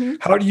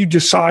do you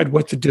decide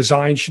what the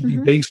design should be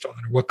based on,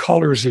 or what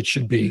colors it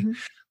should be?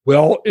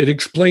 Well, it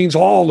explains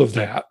all of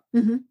that.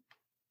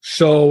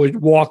 So it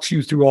walks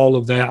you through all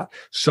of that.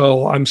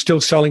 So I'm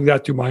still selling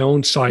that through my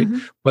own site,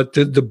 but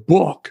the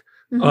book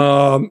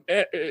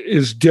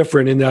is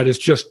different in that it's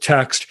just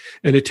text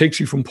and it takes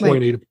you from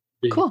point A to point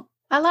B. Cool.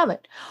 I love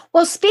it.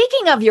 Well,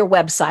 speaking of your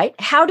website,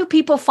 how do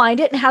people find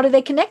it and how do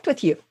they connect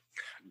with you?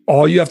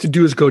 All you have to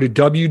do is go to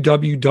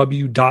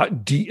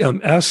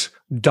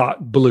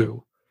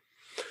www.dms.blue.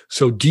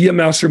 So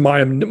DMS are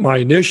my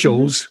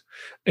initials,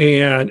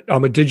 and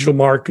I'm a digital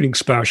marketing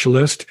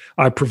specialist.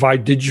 I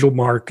provide digital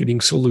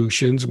marketing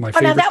solutions. My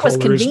favorite now that was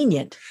colors,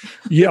 convenient.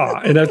 Yeah,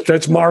 and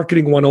that's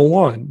marketing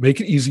 101. Make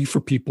it easy for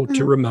people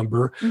to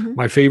remember.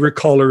 My favorite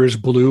color is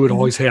blue. It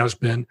always has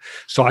been.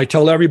 So I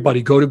tell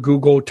everybody, go to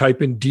Google,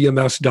 type in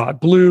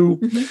dms.blue,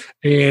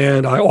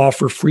 and I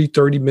offer free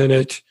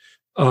 30-minute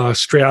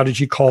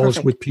strategy calls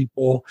with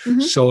people.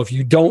 So if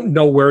you don't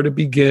know where to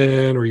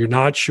begin or you're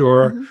not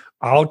sure,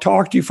 I'll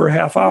talk to you for a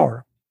half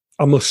hour.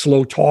 I'm a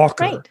slow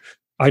talker. Right.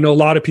 I know a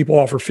lot of people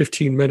offer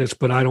 15 minutes,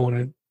 but I don't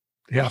want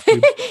to have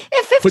to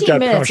If 15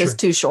 minutes pressure. Is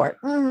too short.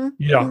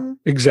 Yeah,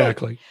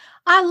 exactly.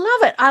 I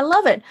love it. I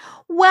love it.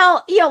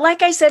 Well,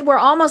 like I said, we're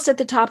almost at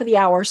the top of the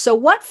hour. So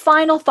what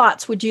final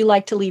thoughts would you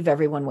like to leave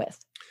everyone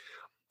with?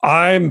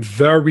 I'm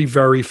very,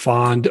 very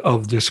fond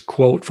of this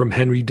quote from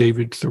Henry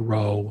David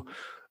Thoreau,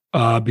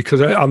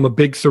 because I'm a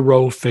big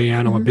Thoreau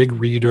fan. I'm a big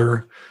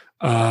reader.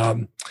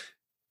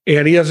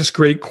 And he has this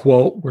great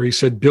quote where he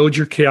said, "Build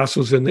your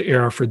castles in the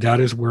air, for that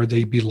is where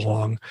they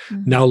belong.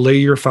 Now lay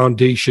your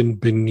foundation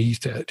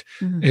beneath it."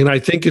 And I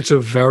think it's a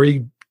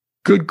very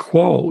good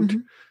quote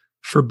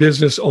for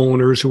business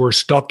owners who are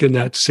stuck in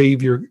that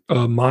savior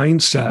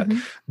mindset,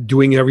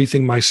 doing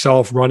everything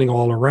myself, running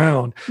all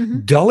around.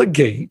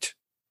 Delegate,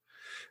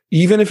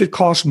 even if it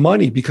costs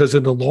money, because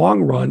in the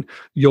long run,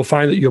 you'll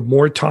find that you have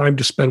more time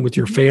to spend with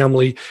your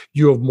family.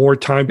 You have more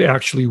time to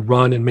actually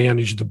run and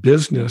manage the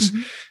business.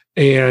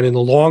 And in the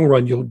long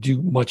run, you'll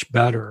do much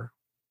better.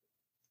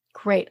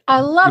 Great. I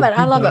love it.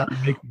 I love it.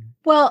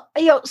 Well,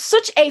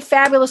 such a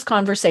fabulous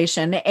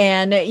conversation.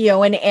 And,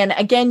 and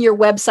again, your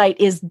website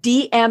is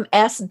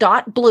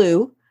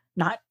dms.blue,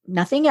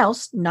 nothing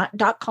else,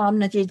 not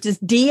 .com,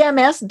 just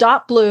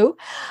dms.blue.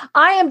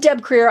 I am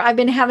Deb Creer. I've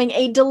been having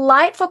a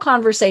delightful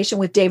conversation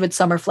with David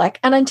Somerfleck.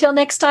 And until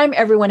next time,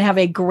 everyone have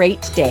a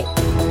great day.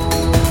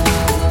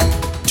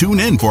 Tune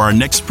in for our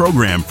next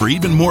program for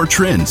even more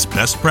trends,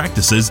 best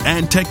practices,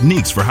 and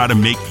techniques for how to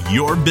make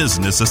your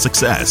business a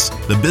success.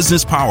 The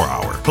Business Power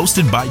Hour,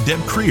 hosted by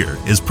Deb Creer,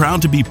 is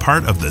proud to be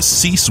part of the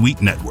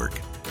C-Suite Network.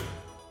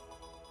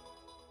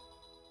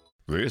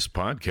 This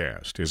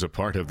podcast is a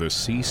part of the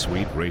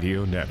C-Suite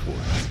Radio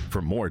Network.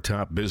 For more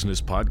top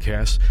business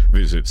podcasts,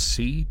 visit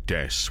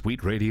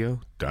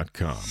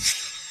c-suiteradio.com.